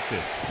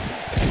intercepted.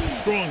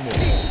 Strong move.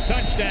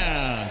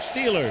 Touchdown,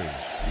 Steelers.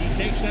 He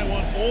takes that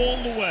one all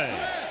the way.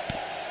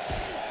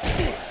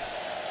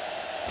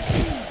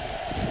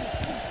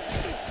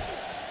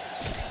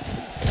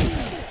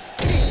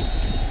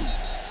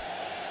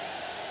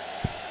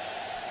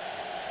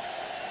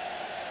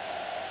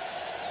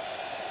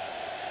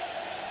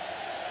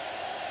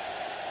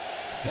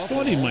 I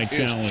thought he might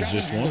challenge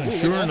this one, and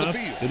sure enough,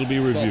 it'll be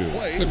reviewed.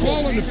 The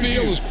call on the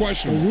field is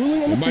questionable.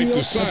 You might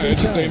decide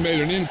that they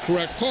made an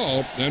incorrect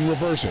call and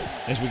reverse it.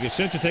 As we get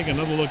set to take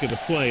another look at the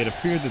play, it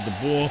appeared that the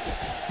ball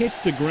hit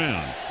the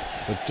ground.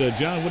 But,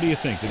 John, what do you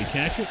think? Did he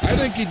catch it? I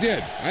think he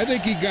did. I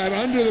think he got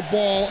under the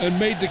ball and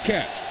made the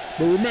catch.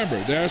 But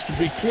remember, there has to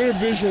be clear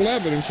visual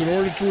evidence in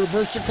order to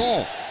reverse the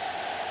call.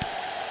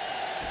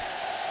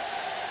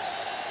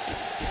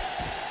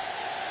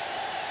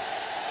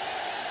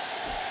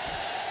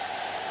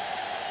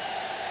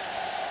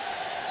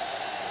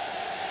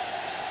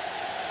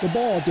 The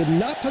ball did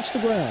not touch the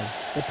ground.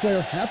 The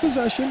player had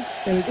possession,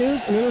 and it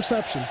is an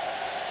interception.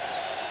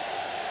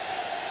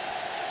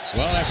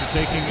 Well, after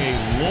taking a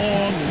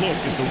long look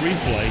at the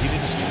replay, he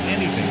didn't see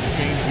anything to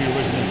change the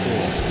original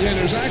call. Yeah,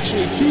 there's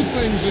actually two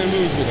things they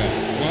lose with that.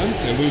 One,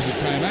 they lose a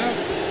timeout,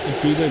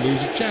 and two, they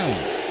lose a challenge.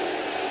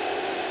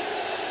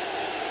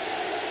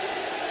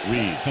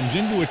 Reed comes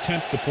in to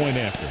attempt the point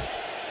after.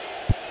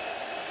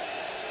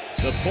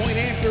 The point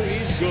after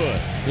is good.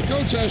 The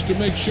coach has to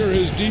make sure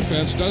his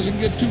defense doesn't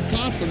get too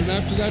confident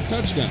after that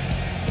touchdown.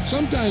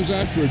 Sometimes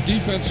after a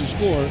defensive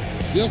score,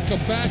 they'll come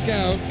back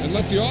out and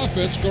let the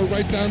offense go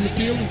right down the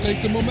field and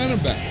take the momentum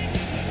back.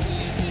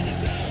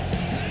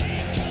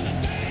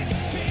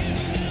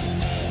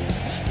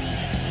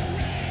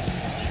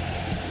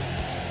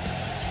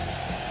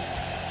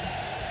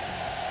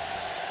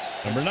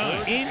 Number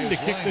 9 in to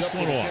kick this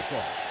one off.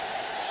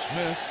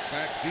 Smith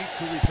back deep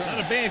to return. Not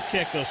a bad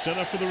kick. They'll set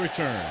up for the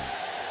return.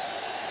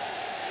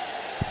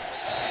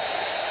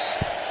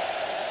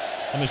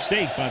 A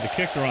mistake by the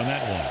kicker on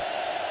that one.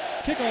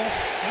 Kickoff,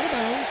 out of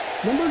bounds.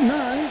 Number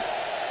 9.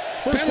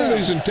 First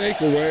Penalties down. and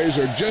takeaways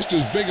are just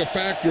as big a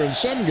factor in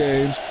some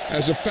games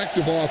as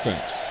effective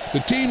offense.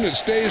 The team that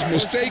stays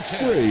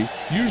mistake-free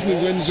usually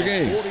wins the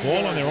game.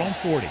 Ball on their own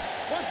 40.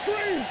 What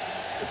screen?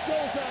 It's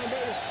showtime,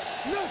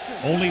 baby.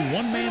 Nothing. Only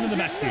one man in the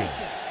backfield.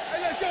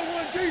 Hey, let's go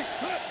one deep.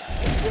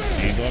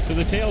 Hand off to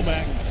the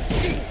tailback.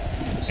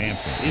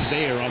 Hampton is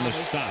there on the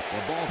stop.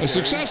 A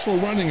successful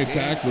running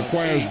attack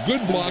requires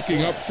good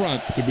blocking up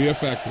front to be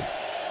effective.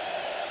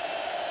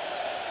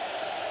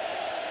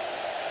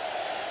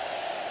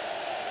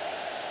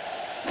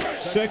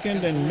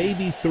 Second and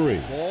maybe 3.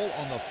 Ball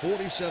on the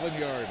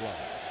 47-yard line.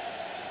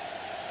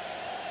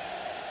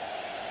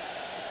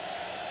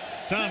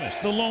 Thomas,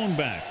 the lone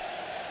back.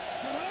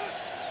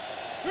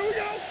 Here we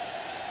go.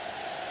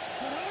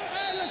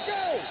 Hey, let's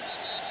go.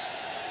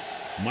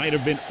 Might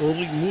have been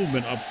early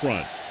movement up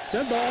front.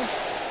 Dead ball.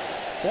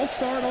 False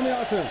start on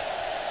the offense.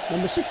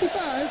 Number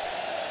 65.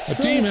 A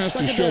team has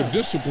to show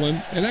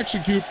discipline and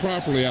execute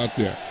properly out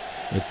there.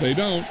 If they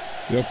don't,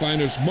 they'll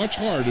find it's much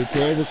harder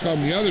to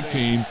overcome the other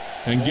team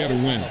and get a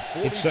win.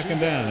 It's second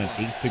down and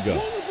 8 to go.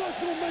 One of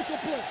us will make a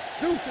play.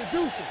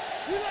 Deuce it.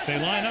 They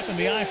line up in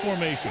the I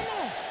formation. Come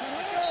on.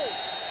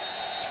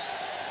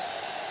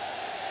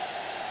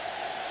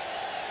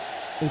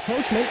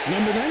 Encroachment,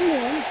 number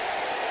 91.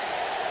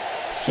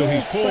 So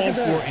he's called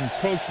for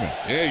encroachment.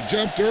 Yeah, he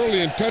jumped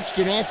early and touched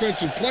an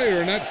offensive player,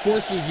 and that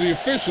forces the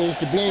officials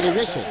to blow the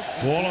whistle.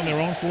 Ball on their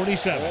own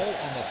 47. Ball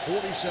on the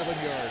 47-yard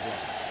line.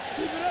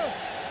 Keep it up.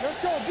 Let's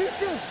go.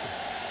 Defense.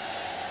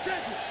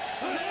 Check it.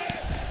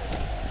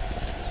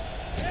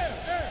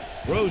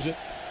 Throws it.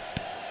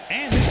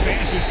 And his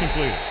pass is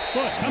completed.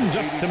 Foot comes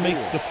up to make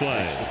the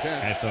play.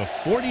 At the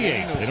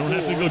 48, they don't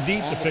have to go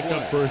deep to pick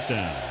up first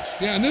downs.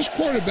 Yeah, and this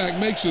quarterback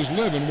makes his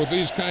living with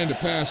these kind of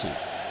passes.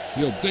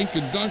 He'll dink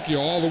and dunk you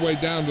all the way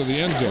down to the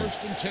end zone.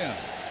 First and 10.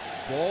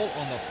 Ball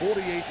on the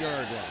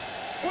 48-yard line.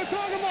 We're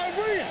talking about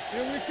bringing.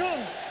 Here we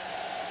come.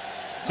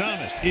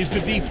 Thomas is the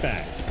deep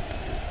back.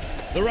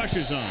 The rush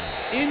is on.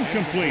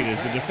 Incomplete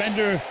as the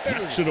defender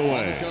knocks it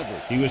away.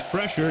 He was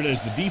pressured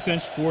as the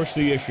defense forced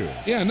the issue.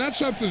 Yeah, and that's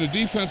something the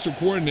defensive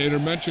coordinator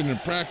mentioned in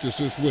practice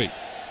this week.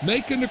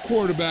 Making the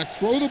quarterback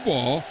throw the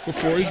ball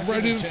before he's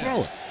ready to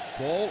throw it.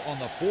 Ball on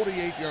the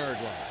 48-yard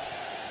line.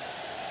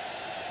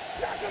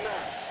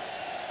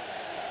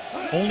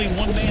 Only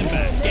one man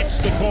back gets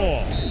the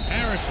call.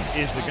 Harrison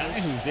is the guy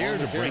who's there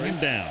to bring him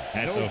down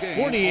at the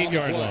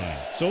 48-yard line.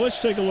 So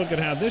let's take a look at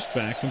how this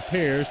back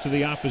compares to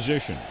the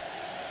opposition.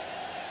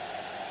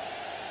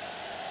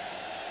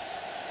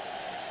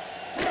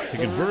 To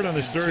convert on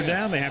this third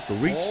down, they have to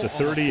reach the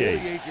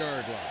 38.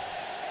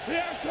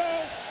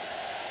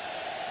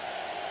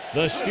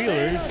 The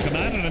Steelers come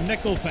out in a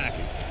nickel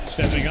package.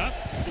 Stepping up.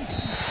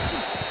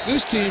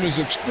 This team is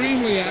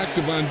extremely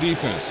active on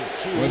defense,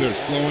 whether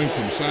it's flowing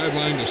from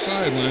sideline to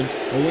sideline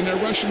or when they're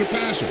rushing the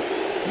passer.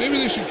 Maybe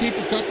they should keep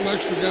a couple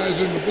extra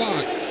guys in the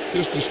block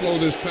just to slow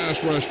this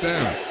pass rush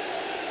down.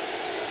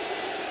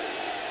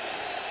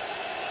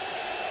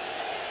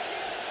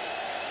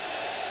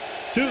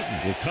 Tootin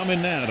will come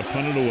in now to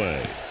punt it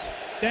away.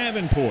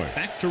 Davenport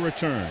back to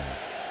return.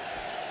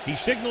 He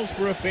signals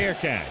for a fair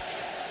catch.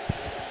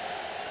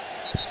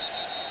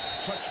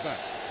 Touchback.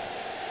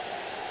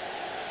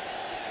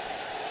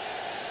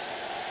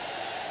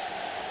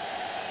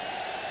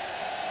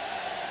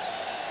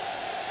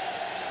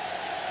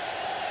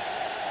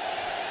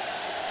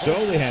 So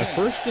they have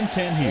first and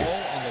 10 here. Ball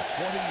on the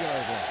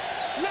 20-yard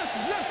line.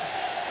 Nothing.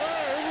 All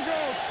right, here we go.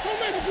 Don't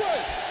make a play.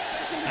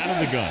 Out of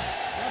the gun.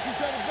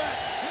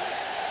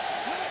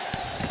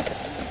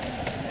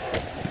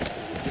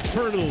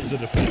 Hurdles the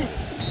defender.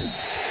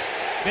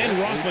 Ben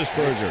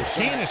Roethlisberger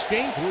can't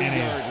escape and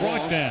is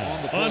brought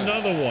down.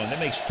 Another one. That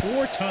makes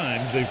 4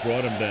 times they've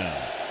brought him down.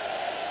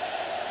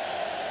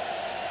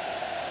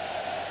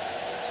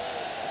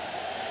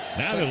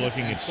 Now they're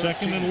looking at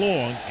second and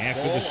long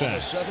after the sack.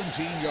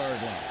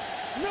 17-yard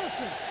line.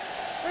 Nothing.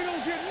 They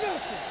don't get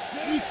nothing.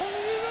 He's turning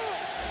it up.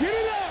 Get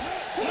it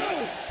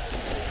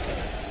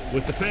up.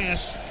 With the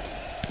pass,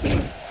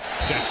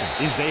 Jackson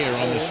is there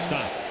on the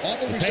stop.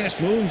 The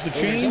pass moves the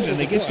chains, and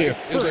they get their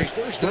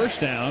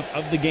first down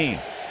of the game.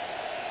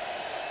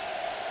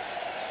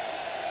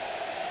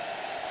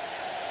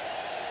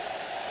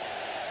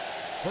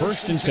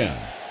 First and 10.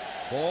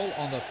 Ball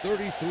on the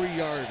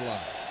 33-yard line.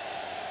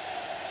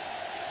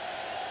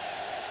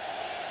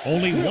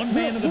 Only one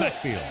man in the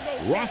backfield.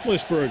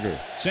 Roethlisberger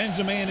sends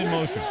a man in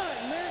motion.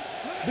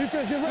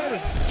 Defense, get ready.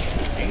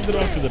 Hand it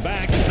off to the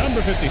back.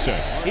 Number 56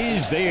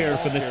 is there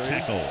for the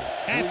tackle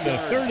at the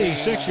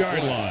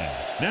 36-yard line.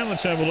 Now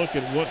let's have a look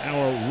at what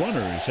our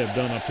runners have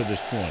done up to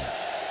this point.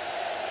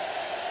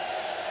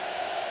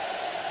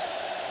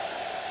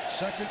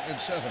 Second and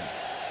 7.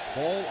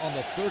 Ball on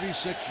the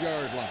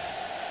 36-yard line.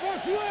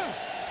 Watch left.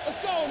 Let's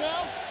go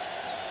now.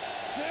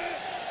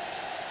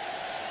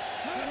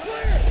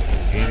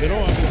 Hand it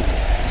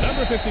off.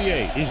 Number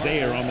 58 is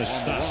there on the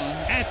stop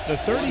at the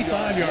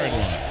 35-yard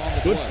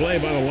line. Good play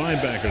by the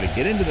linebacker to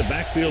get into the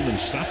backfield and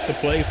stop the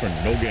play for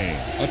no gain.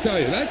 I'll tell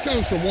you, that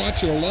comes from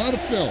watching a lot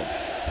of film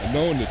and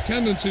knowing the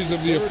tendencies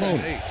of the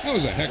opponent. That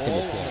was a heck of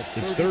a play.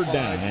 It's third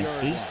down and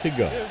 8 to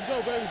go. Let's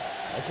go, baby.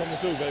 I'm coming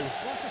through, baby.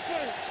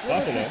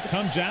 Buffalo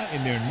comes out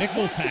in their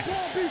nickel package.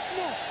 Be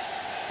smart.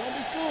 Don't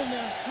be fooled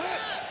now.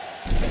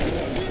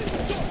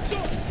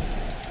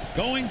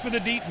 Going for the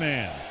deep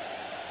man.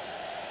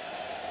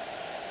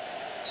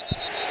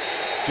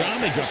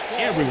 John, they dropped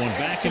everyone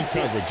back in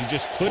coverage. You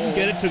just couldn't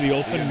get it to the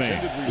open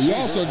man. You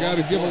also got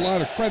to give a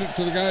lot of credit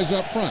to the guys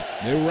up front.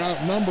 They were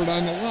outnumbered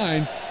on the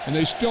line, and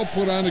they still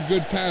put on a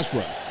good pass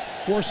rush,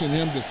 forcing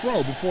him to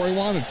throw before he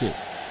wanted to.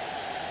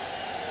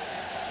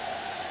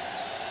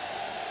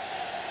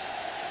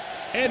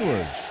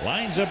 Edwards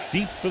lines up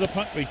deep for the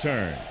punt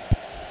return.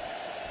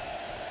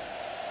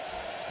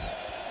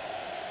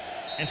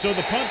 And so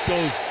the punt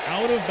goes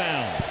out of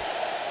bounds.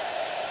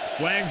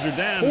 Flags are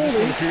down. This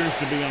one appears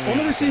to be on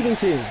the receiving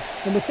team.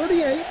 Number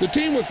 38. The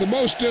team with the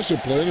most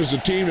discipline is the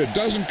team that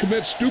doesn't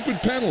commit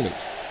stupid penalties.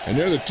 And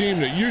they're the team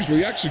that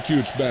usually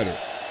executes better.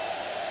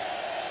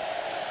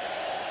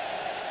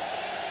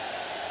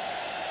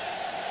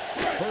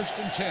 First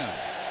and 10.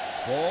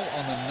 Ball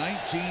on the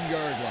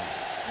 19-yard line.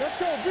 Let's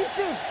go. Be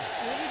physical.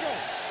 Here we go.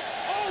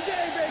 All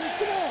day, baby.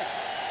 Come on.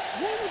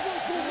 One of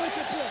us will make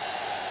a play.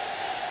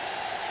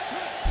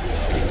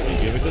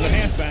 Give it to the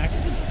halfback.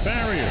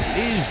 Barrier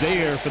is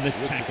there for the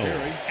tackle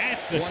at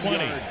the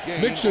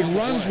 20. Mixing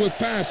runs with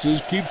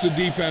passes keeps the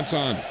defense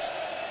honest.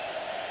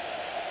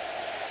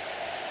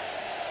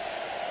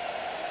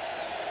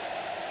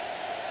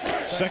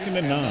 Second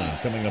and 9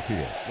 coming up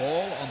here.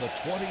 Ball on the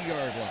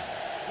 20-yard line.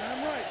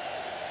 Damn right.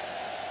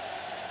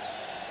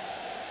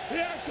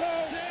 Here I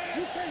come.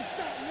 You can't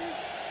stop me.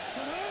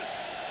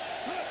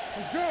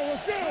 Let's go.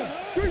 Let's go.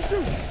 Quick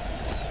shoot.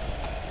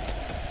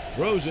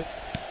 Throws it.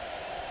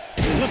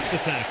 Slips the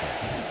tackle.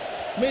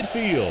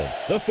 Midfield.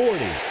 The 40.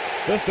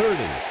 The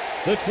 30.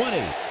 The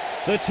 20.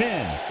 The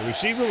 10. The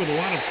receiver with a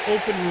lot of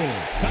open room.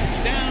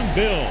 Touchdown,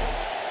 Bills.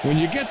 When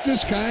you get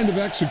this kind of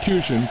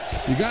execution,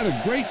 you got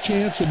a great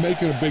chance of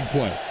making a big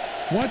play.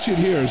 Watch it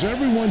here as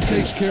everyone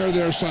takes care of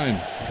their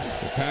assignment.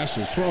 The pass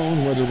is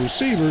thrown where the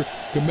receiver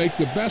can make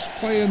the best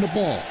play in the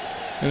ball,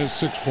 and it's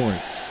 6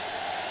 points.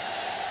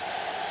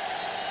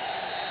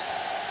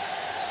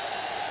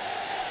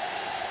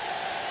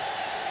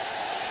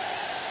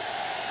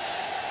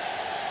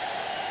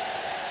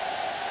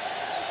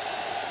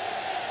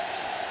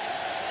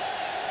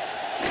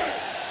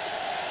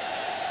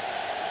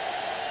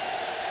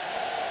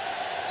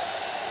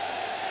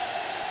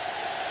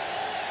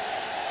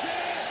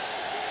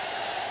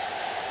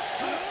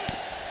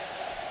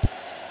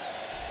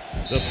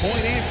 The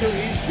point after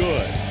is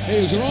good.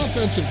 Hey, as an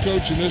offensive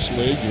coach in this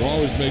league, you're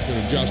always making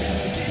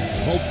adjustments.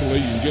 And hopefully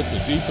you can get the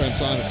defense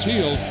on its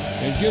heels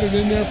and get it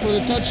in there for the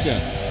touchdown.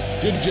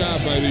 Good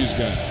job by these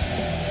guys.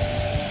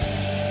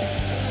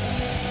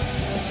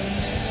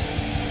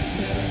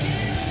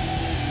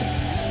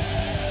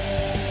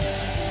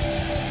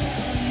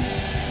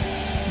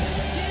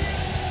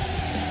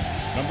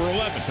 Number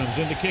 11 comes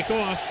in to kick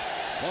off.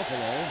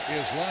 Buffalo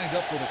is lined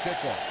up for the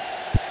kickoff.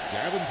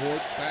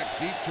 Davenport back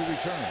deep to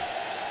return.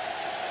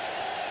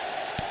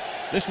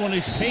 This one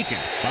is taken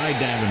by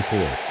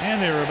Davenport.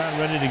 And they're about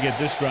ready to get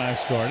this drive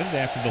started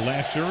after the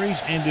last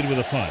series ended with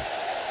a punt.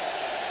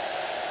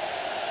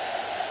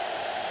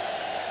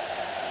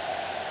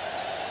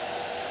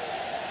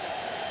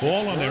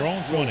 Ball on their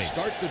own 20.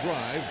 Start the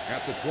drive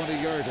at the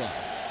 20-yard line.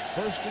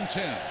 First and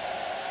 10.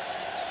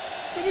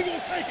 So we're going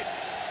to take it.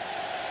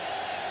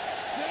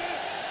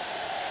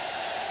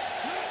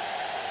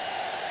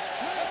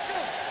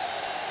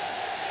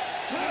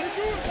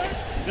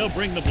 They'll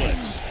bring the blitz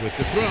with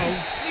the throw.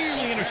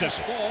 Nearly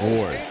intercepted.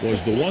 Ward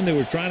was the one they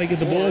were trying to get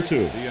the ball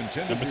to.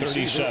 Number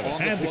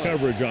 37 had the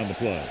coverage on the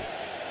play.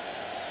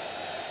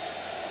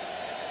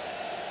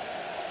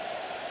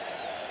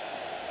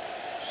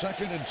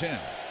 Second and 10.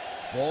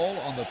 Ball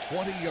on the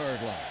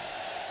 20-yard line.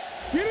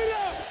 Get it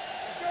up.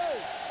 Let's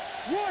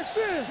go. Watch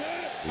this.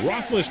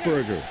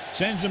 Roethlisberger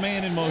sends a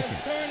man in motion.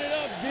 Turn it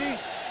up, D.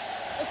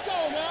 Let's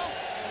go now.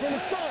 From the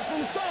start.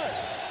 From the start.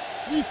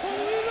 We turn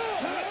it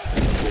up.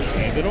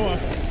 Hand it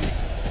off.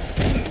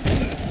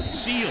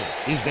 Seals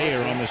is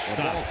there on the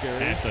stop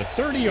at the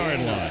 30-yard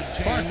line.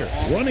 Parker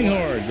running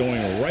hard,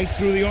 going right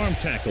through the arm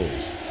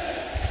tackles.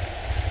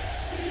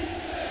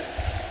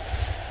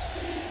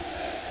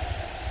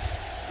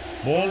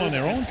 Ball on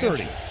their own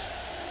 30.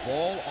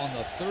 Ball on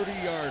the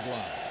 30-yard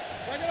line.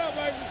 Back it up,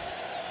 baby.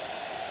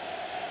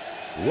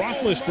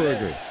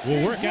 Roethlisberger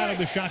will work out of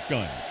the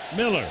shotgun.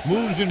 Miller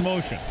moves in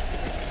motion.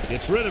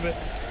 Gets rid of it.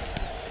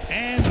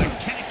 And the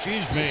catch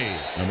is made.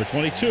 Number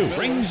 22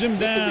 brings him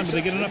down, but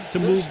they get enough to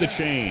move the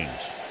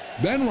chains.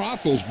 Ben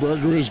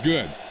Roethlisberger is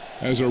good.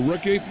 As a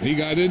rookie, he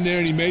got in there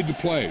and he made the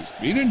plays.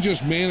 He didn't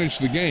just manage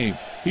the game.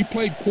 He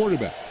played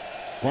quarterback.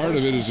 Part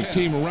of it is the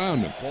team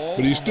around him,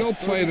 but he still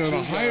played at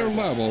a higher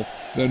level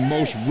than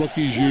most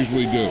rookies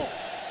usually do.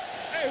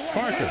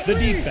 Parker, the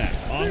deep back,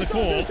 on the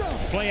call.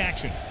 Play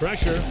action,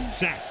 pressure,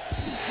 sack.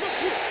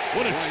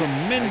 What a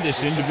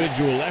tremendous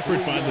individual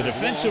effort by the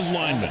defensive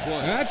lineman.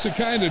 And that's the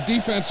kind of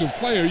defensive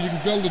player you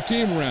can build a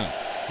team around.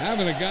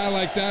 Having a guy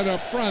like that up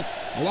front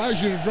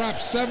allows you to drop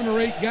 7 or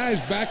 8 guys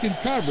back in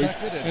coverage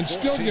and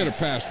still get a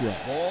pass rush.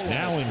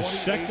 Now in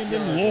second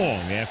and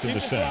long after the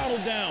sack.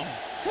 Down.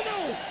 Come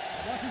on.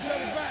 Watch his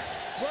other back.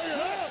 Bring it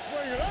up.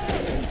 Bring it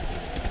up.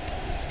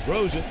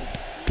 Throws it.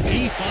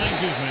 He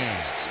finds his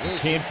man.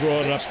 Can't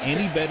draw it up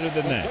any better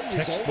than that.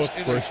 Textbook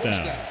first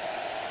down.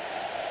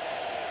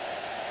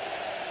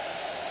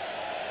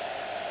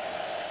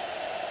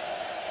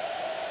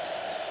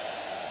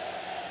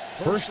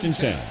 First and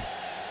 10.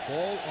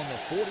 Ball on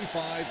the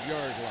 45-yard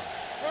line.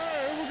 All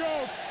right, here we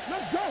go.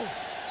 Let's go.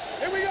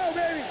 Here we go,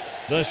 baby.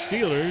 The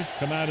Steelers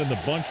come out in the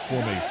bunch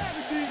formation.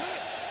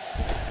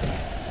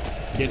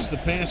 Gets the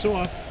pass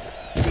off.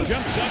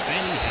 Jumps up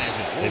and he has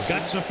it. They've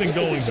got something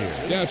going here.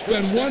 Yeah, it's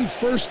been one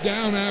first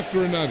down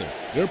after another.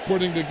 They're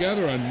putting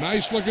together a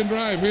nice-looking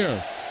drive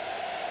here.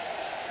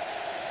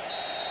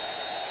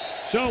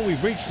 So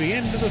we've reached the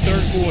end of the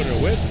third quarter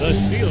with the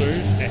Steelers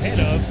ahead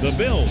of the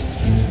Bills,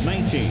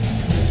 19-13.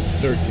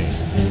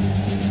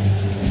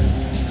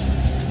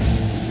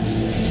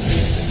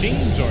 The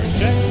teams are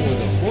set for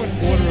the fourth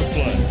quarter of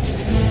play.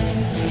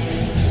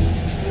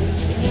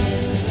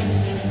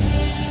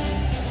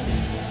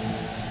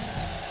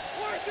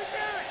 Watch it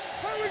back.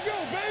 Here we go,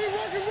 baby.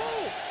 Rock and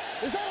roll.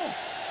 It's on.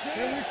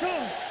 Here we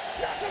come.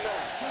 Knock him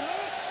out.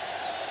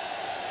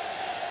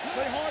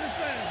 Play hard and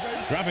fast,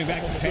 baby. Dropping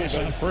back to pass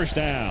on first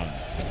down.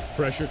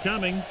 Pressure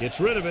coming. Gets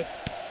rid of it.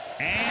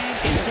 And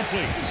it's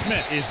complete.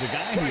 Smith is the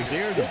guy who's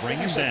there to bring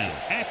him down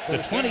at the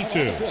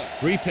 22.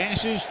 3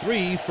 passes,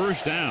 3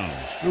 first downs.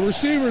 The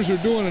receivers are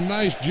doing a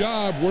nice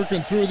job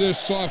working through this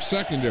soft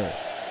secondary.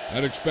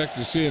 I'd expect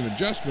to see an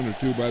adjustment or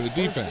two by the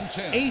defense.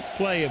 8th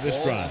play of this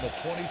drive. On the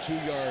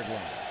 22-yard line.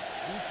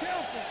 Be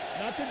careful.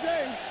 Not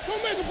today.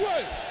 Don't make a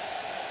play.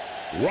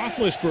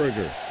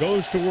 Roethlisberger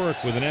goes to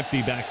work with an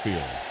empty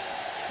backfield.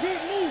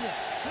 Keep moving.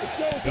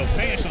 He'll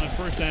pass on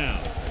first down.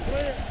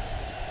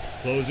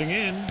 Closing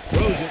in,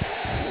 throws it.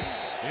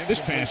 This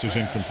pass is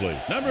incomplete.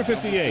 Number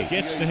 58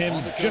 gets to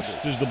him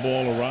just as the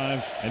ball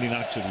arrives, and he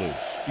knocks it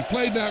loose. He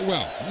played that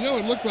well. You know,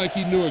 it looked like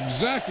he knew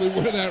exactly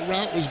where that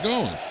route was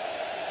going.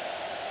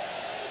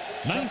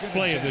 9th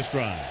play of this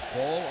drive.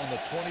 Ball on the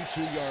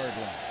 22-yard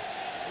line.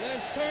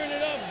 Let's turn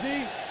it up, D.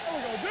 There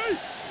we go, D.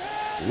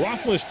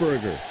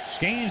 Roethlisberger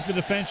scans the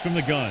defense from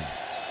the gun.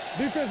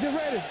 Defense, get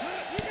ready.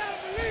 You gotta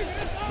believe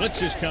it.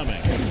 Blitz is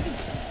coming.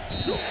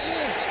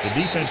 The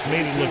defense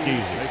made it look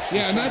easy.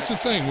 Yeah, and that's the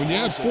thing. When you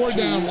have 4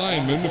 down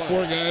linemen, the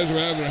 4 guys who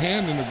have their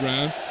hand in the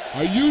ground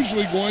are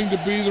usually going to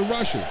be the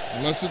rushers,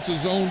 unless it's a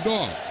zone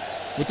dog.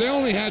 But they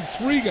only had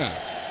 3 guys,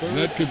 and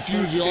that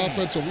confused the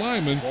offensive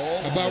linemen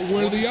about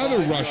where the other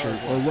rusher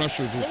or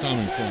rushers were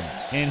coming from.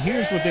 And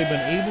here's what they've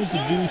been able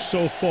to do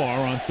so far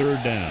on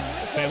 3rd down.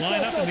 They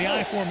line up in the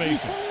I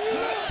formation.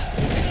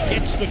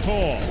 It's the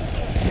call.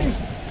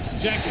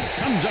 Jackson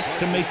comes up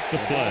to make the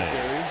play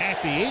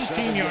at the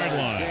 18-yard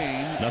line.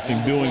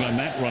 Nothing doing on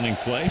that running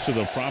play, so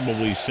they'll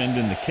probably send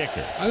in the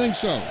kicker. I think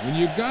so. When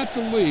you've got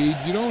the lead,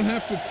 you don't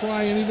have to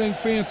try anything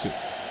fancy.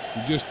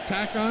 You just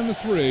tack on the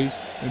 3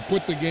 and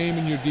put the game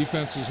in your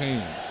defense's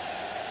hands.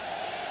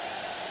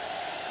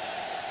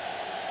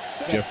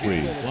 Jeff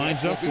Reed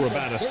lines up for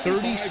about a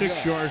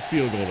 36-yard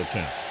field goal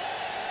attempt.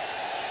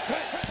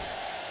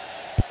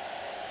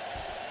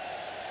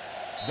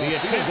 The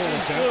attempt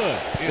is good.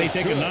 They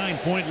take a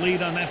 9-point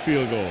lead on that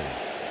field goal.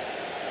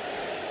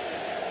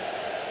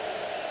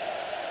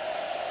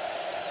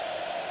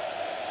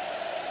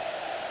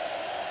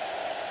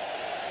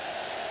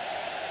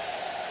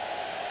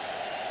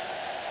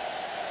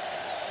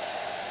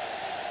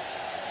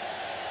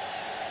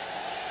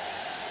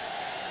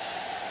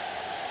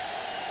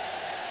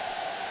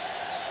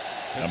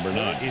 Number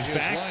 9 is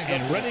back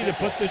and ready to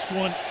put this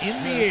one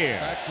in the air.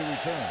 Back to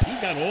return. He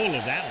got all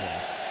of that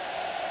one.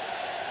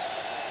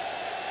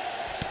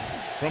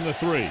 From the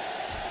 3.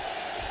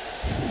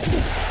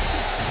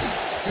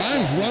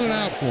 Time's running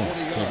out for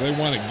them. So if they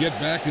want to get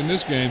back in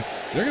this game,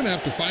 they're going to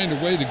have to find a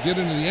way to get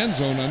into the end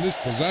zone on this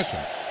possession.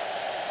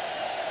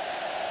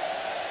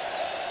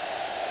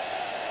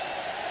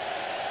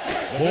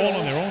 Ball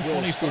on their own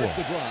 24. Start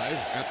the drive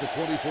at the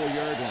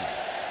 24-yard line.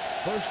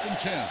 1st and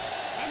 10.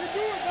 I can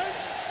do it, baby.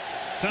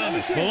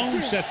 Thomas,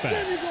 blown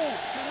setback.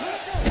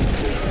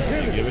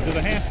 They give it to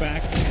the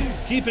halfback,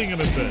 keeping him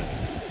at bay.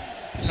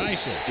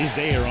 Keisel is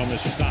there on the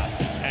stop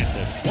at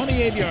the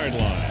 28-yard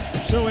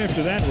line. So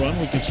after that run,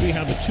 we can see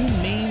how the 2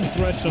 main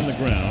threats on the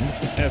ground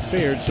have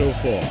fared so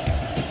far.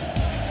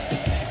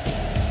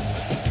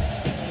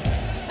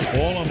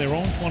 Ball on their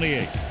own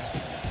 28. Hey,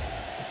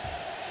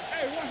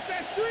 watch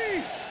that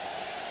screen.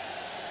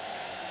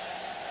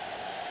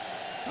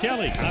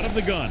 Kelly out of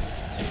the gun.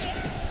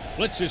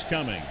 Blitz is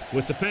coming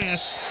with the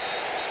pass.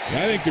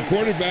 I think the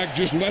quarterback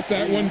just let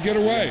that one get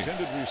away.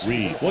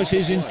 Reed was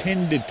his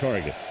intended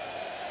target.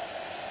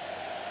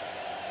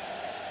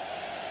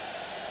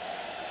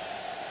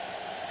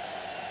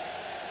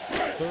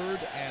 Third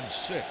and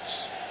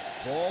 6.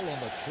 Ball on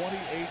the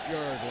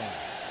 28-yard line.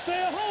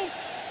 Stay at home.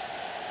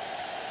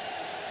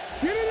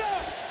 Get it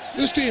up.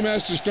 This team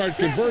has to start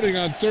converting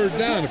on 3rd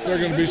down if they're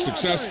going to be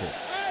successful. All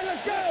right,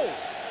 let's go.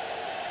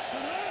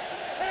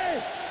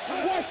 Hey,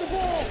 watch the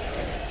ball.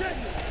 Check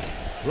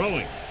it.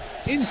 Throwing.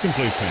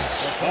 Incomplete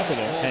pass.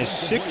 Buffalo has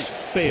 6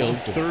 failed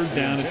 3rd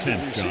down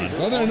attempts, John.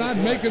 Well, they're not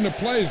making the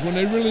plays when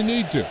they really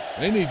need to.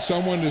 They need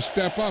someone to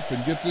step up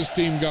and get this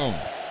team going.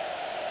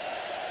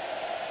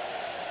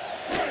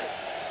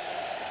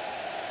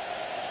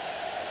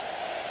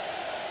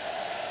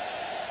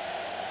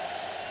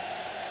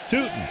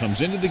 Tootin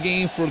comes into the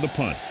game for the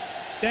punt.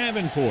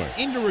 Davenport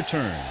into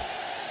return.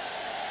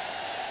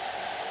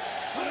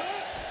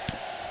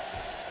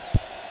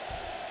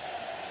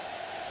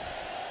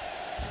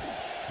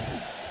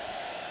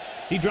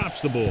 He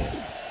drops the ball.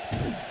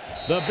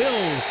 The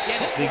Bills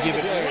get it. They give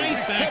it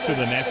right back to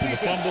them after the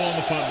fumble on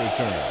the punt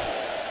return.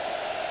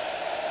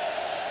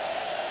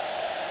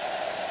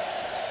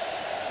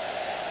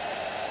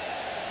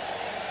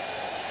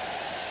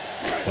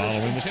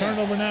 Following the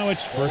turnover now,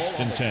 it's 1st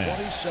and 10.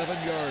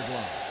 27-yard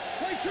line.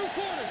 Play 2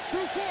 quarters, 2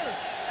 quarters.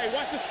 Hey,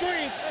 watch the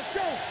screen. Let's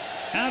go.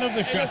 Out of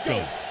the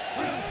shotgun.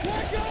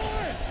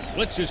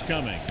 Blitz is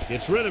coming.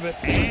 Gets rid of it,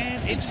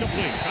 and it's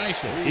complete.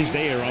 Kaiser is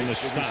there on the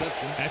stop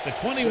at the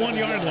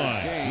 21-yard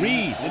line.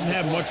 Reed didn't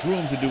have much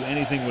room to do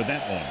anything with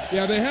that one.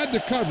 Yeah, they had the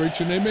coverage,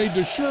 and they made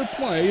the sure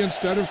play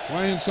instead of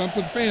trying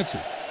something fancy,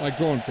 like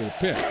going for the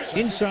pick.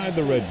 Inside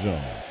the red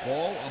zone.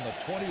 Ball on the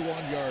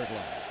 21-yard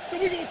line. So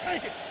we're going to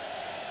take it.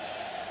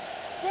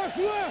 Box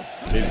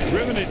left. They've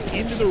driven it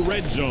into the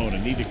red zone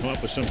and need to come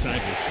up with some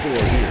type of score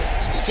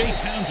here. Shea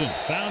Townsend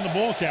found the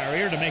ball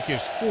carrier to make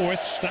his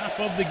 4th stop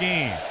of the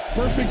game.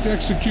 Perfect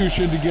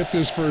execution to get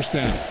this first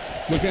down.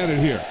 Look at it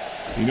here.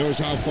 He knows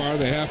how far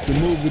they have to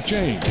move the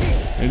chain,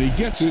 and he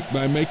gets it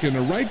by making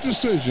the right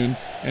decision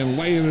and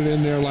laying it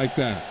in there like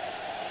that.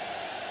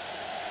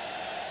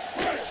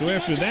 So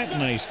after that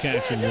nice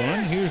catch and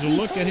run, here's a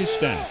look at his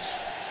stats.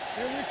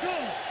 Here we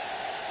come.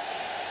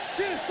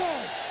 Get it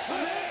started.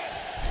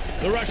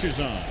 The rush is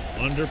on.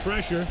 Under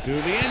pressure to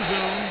the end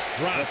zone.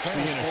 Drops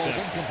the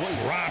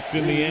interception. Dropped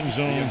in the end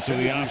zone, so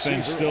the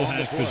offense still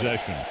has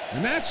possession.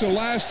 And that's the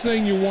last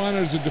thing you want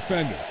as a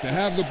defender, to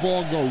have the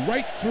ball go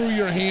right through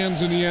your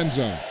hands in the end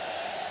zone.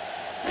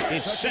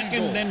 It's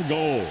 2nd and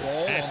goal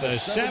at the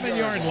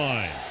 7-yard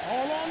line.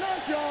 All on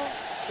us, y'all.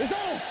 It's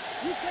on.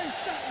 You can't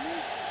stop me.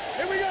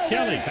 Here we go.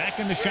 Kelly back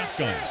in the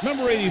shotgun.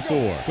 Number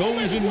 84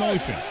 goes in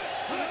motion.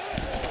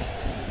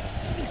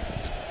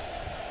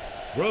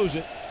 Throws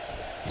it.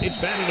 It's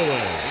batted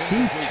away.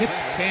 2 tip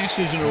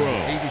passes in a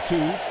row. 82,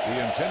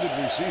 the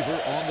intended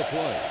receiver on the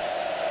play.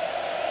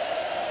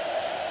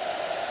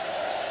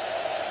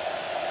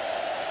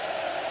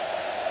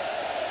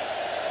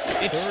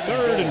 It's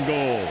 3rd and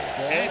goal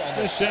at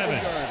the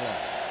 7.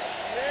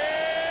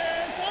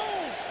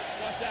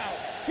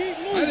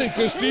 I think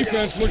this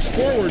defense looks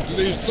forward to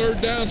these 3rd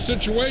down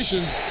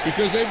situations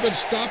because they've been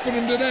stopping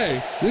them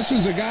today. This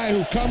is a guy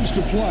who comes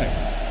to play,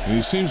 and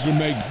he seems to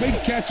make big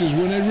catches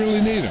when they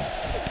really need him.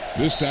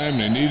 This time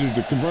they needed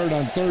to convert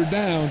on 3rd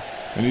down,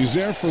 and he's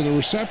there for the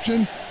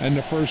reception and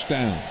the 1st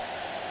down.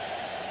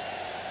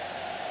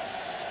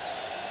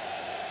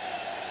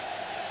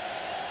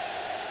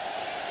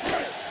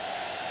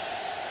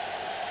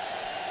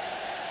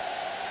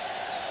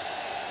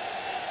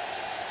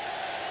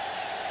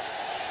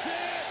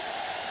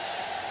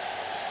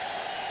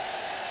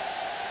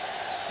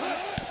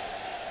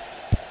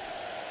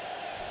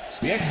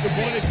 The extra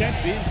point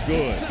attempt is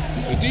good.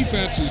 The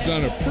defense has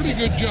done a pretty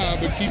good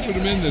job of keeping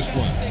them in this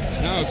one.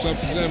 Now it's up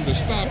to them to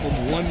stop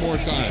them one more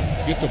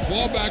time. Get the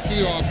ball back to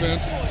the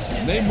offense,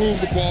 and they move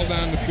the ball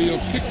down the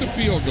field, kick the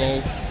field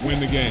goal, win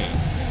the game.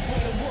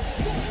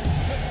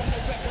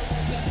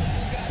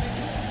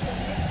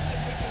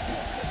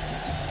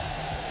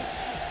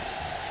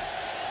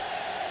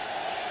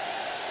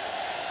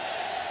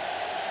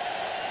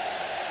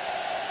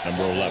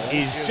 Number 11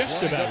 is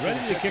just about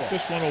ready to kick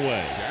this one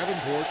away.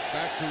 Davenport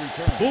back to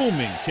return.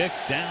 Booming kick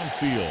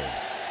downfield.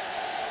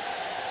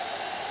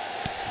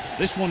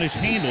 This one is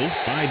handled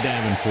by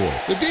Davenport.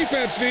 The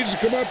defense needs to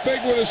come up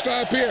big with a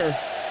stop here.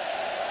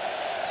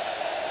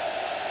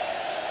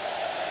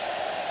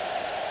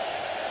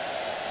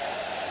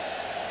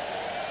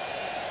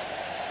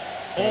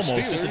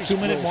 Almost at the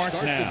 2-minute mark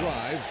start now. The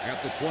drive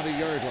at the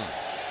 20-yard line.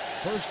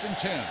 1st and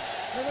 10.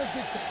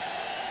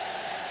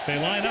 They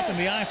line up in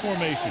the I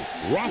formation.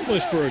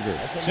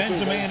 Roethlisberger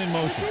sends a man in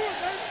motion.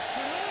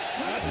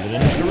 A little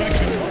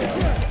misdirection.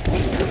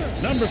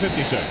 Number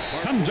 56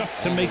 comes up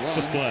to make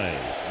the play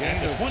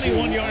at the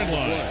 21-yard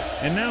line.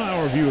 And now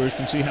our viewers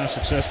can see how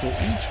successful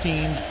each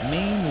team's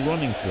main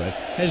running threat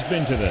has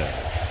been today.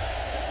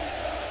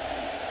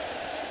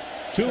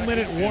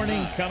 2-minute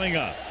warning coming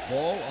up.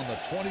 Ball on the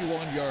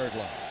 21-yard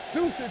line.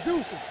 Deuce it. We're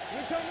coming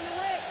to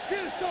red.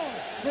 Get it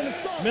started. From the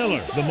start.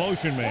 Miller, the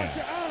motion man. Watch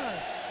your eyes.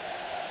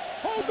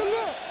 Hold the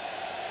look.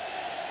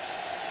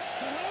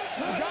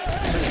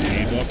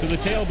 Hand off to the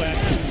tailback.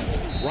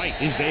 Wright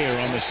is there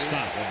on the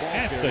stop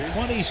at the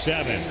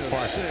 27.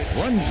 Parker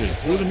runs it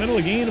through the middle,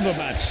 a gain of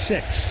about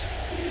 6.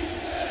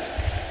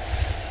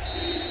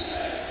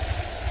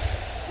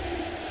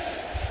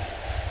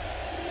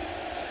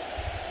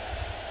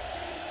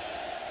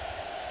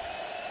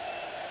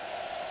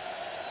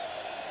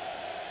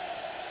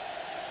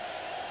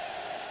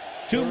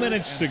 Two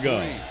minutes to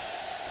go.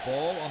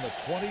 Ball on the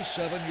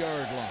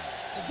 27-yard line.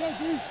 Let's go,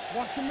 D.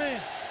 Watch your man.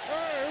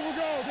 Here we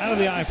go. Out of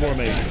the I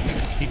formation.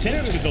 He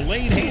takes the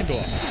delayed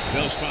handoff.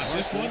 They'll spot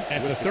this one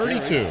at the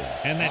 32.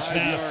 And that's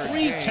now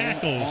 3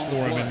 tackles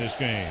for him in this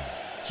game.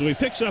 So he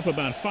picks up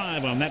about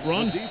 5 on that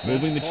run,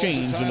 moving the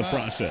chains in the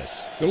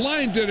process. The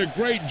line did a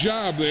great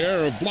job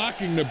there of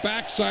blocking the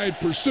backside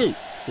pursuit,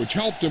 which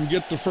helped them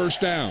get the 1st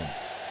down.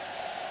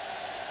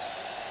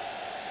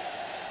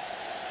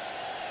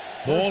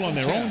 Ball on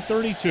their own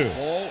 32.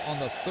 Ball on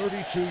the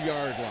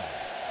 32-yard line.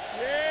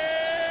 Yeah,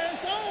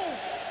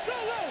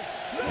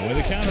 And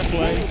with a counter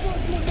play,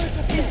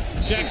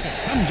 Jackson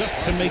comes up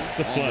to make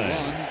the play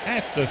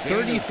at the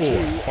 34.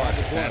 Park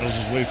battles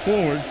his way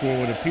forward for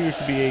what appears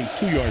to be a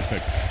 2-yard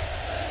pick.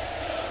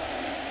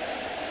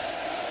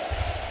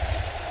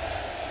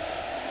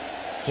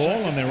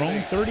 Ball on their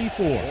own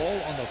 34.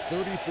 Ball on the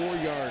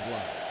 34-yard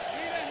line.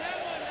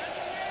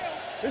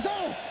 It's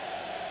on.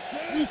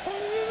 You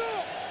turning it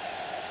up.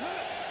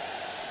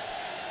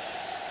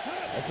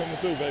 I'm coming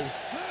through, baby.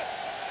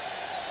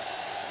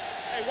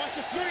 Hey, watch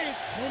the screen.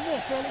 One more,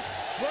 fella.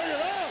 Bring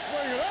it up.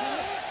 Bring it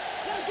up.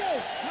 Let's go.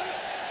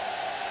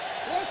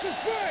 Watch the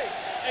play.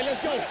 Hey, let's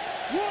go.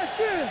 Watch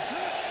it.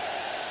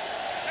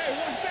 Hey,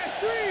 watch that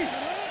screen.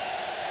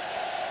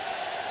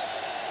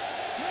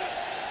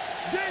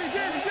 Danny.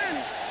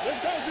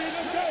 Let's go, B.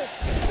 Let's go.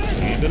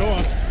 Hand it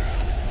off.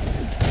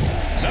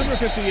 Number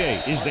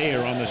 58 is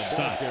there on the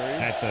stop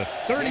at the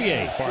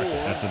 38. Parker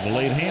at the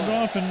delayed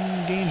handoff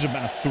and gains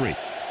about 3.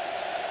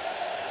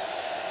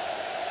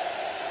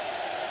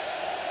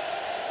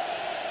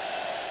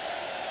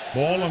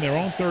 Ball on their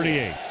own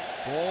 38.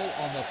 Ball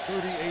on the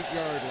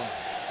 38-yard line.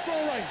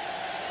 Throw right.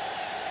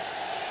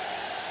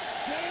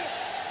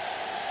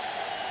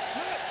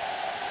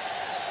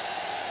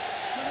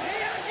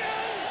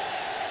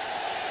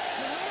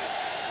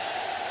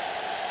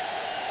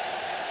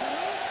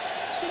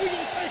 So we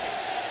gonna take it.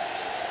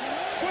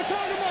 We're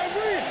talking about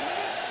Reed.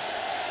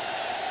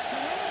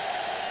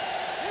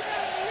 You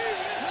gotta believe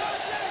it. It's our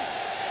day.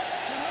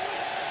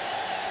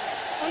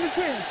 On the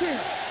 10.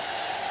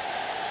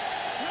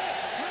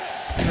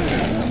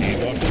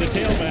 Hand off to the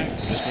tailback.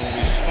 This one will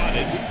be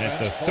spotted at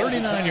the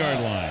 39-yard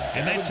line.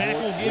 And that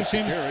tackle gives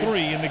him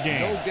 3 in the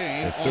game.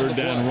 The third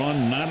down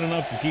run, not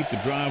enough to keep the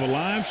drive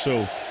alive,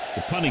 so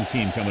the punting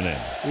team coming in.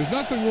 There's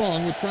nothing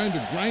wrong with trying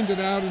to grind it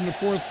out in the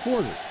fourth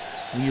quarter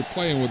when you're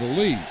playing with a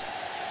lead.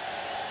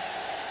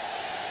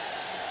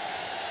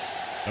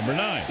 Number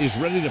 9 is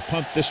ready to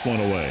punt this one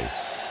away.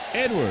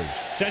 Edwards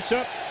sets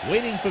up,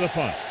 waiting for the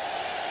punt.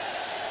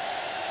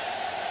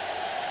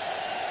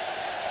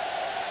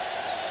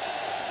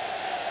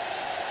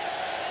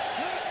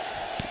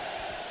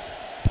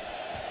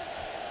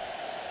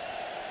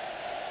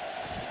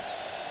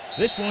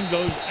 This one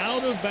goes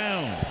out of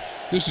bounds.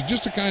 This is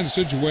just the kind of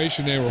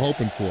situation they were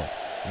hoping for.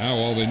 Now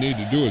all they need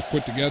to do is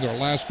put together a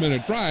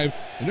last-minute drive,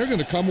 and they're going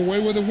to come away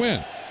with a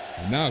win.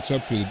 And now it's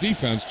up to the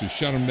defense to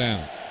shut them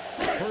down.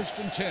 1st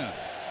and 10.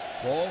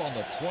 Ball on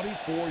the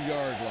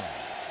 24-yard line.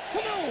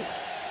 Come on.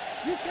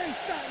 You can't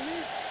stop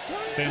me.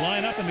 They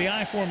line up in the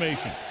I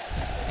formation.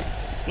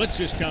 Blitz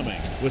is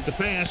coming with the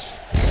pass.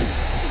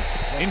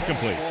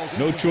 Incomplete.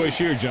 No choice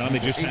here, John. They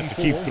just have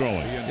to keep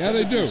throwing. Yeah,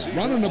 they do.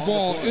 Running the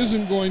ball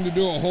isn't going to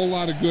do a whole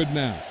lot of good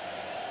now.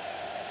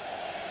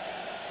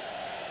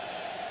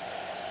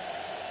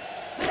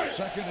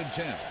 2nd and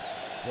 10.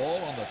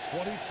 Ball on the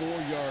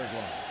 24-yard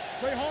line.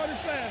 Play hard and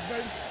fast,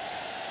 baby.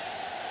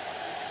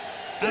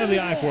 Out of the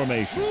I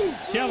formation.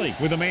 Kelly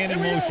with a man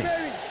in motion.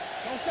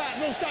 Don't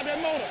stop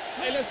that motor.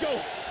 Hey, let's go.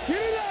 Get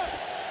it up.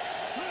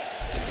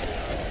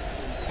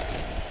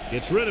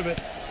 Gets rid of it.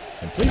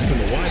 Complete to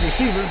the wide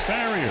receiver.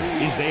 Barrier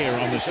is there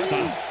on the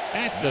stop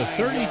at the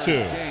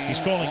 32. He's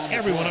calling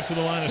everyone up to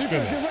the line of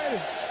scrimmage.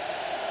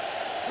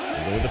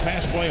 They go with the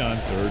pass play on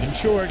 3rd and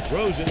short.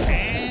 Throws it,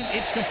 and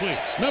it's complete.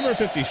 Number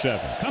 57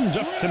 comes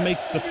up to make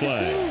the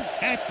play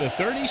at the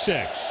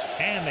 36.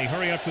 And they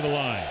hurry up to the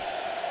line.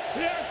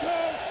 Here it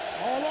comes.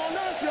 All on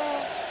us,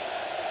 y'all.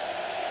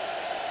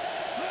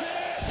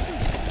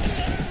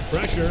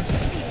 Pressure.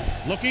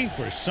 Looking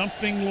for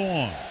something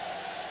long.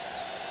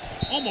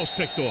 Almost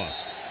picked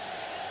off.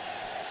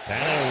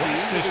 That'll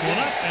wrap this one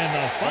up, and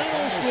the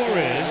final score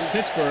is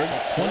Pittsburgh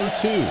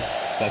 22,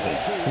 Buffalo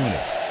 20.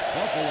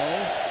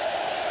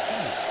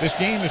 This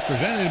game is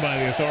presented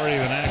by the authority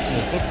of the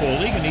National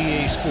Football League and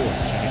EA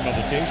Sports. Any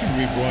publication,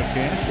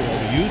 rebroadcast, or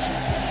the use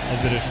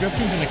of the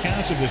descriptions and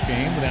accounts of this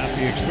game without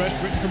the express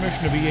written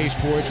permission of EA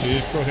Sports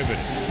is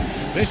prohibited.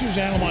 This is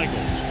Al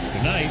Michaels.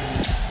 Good night.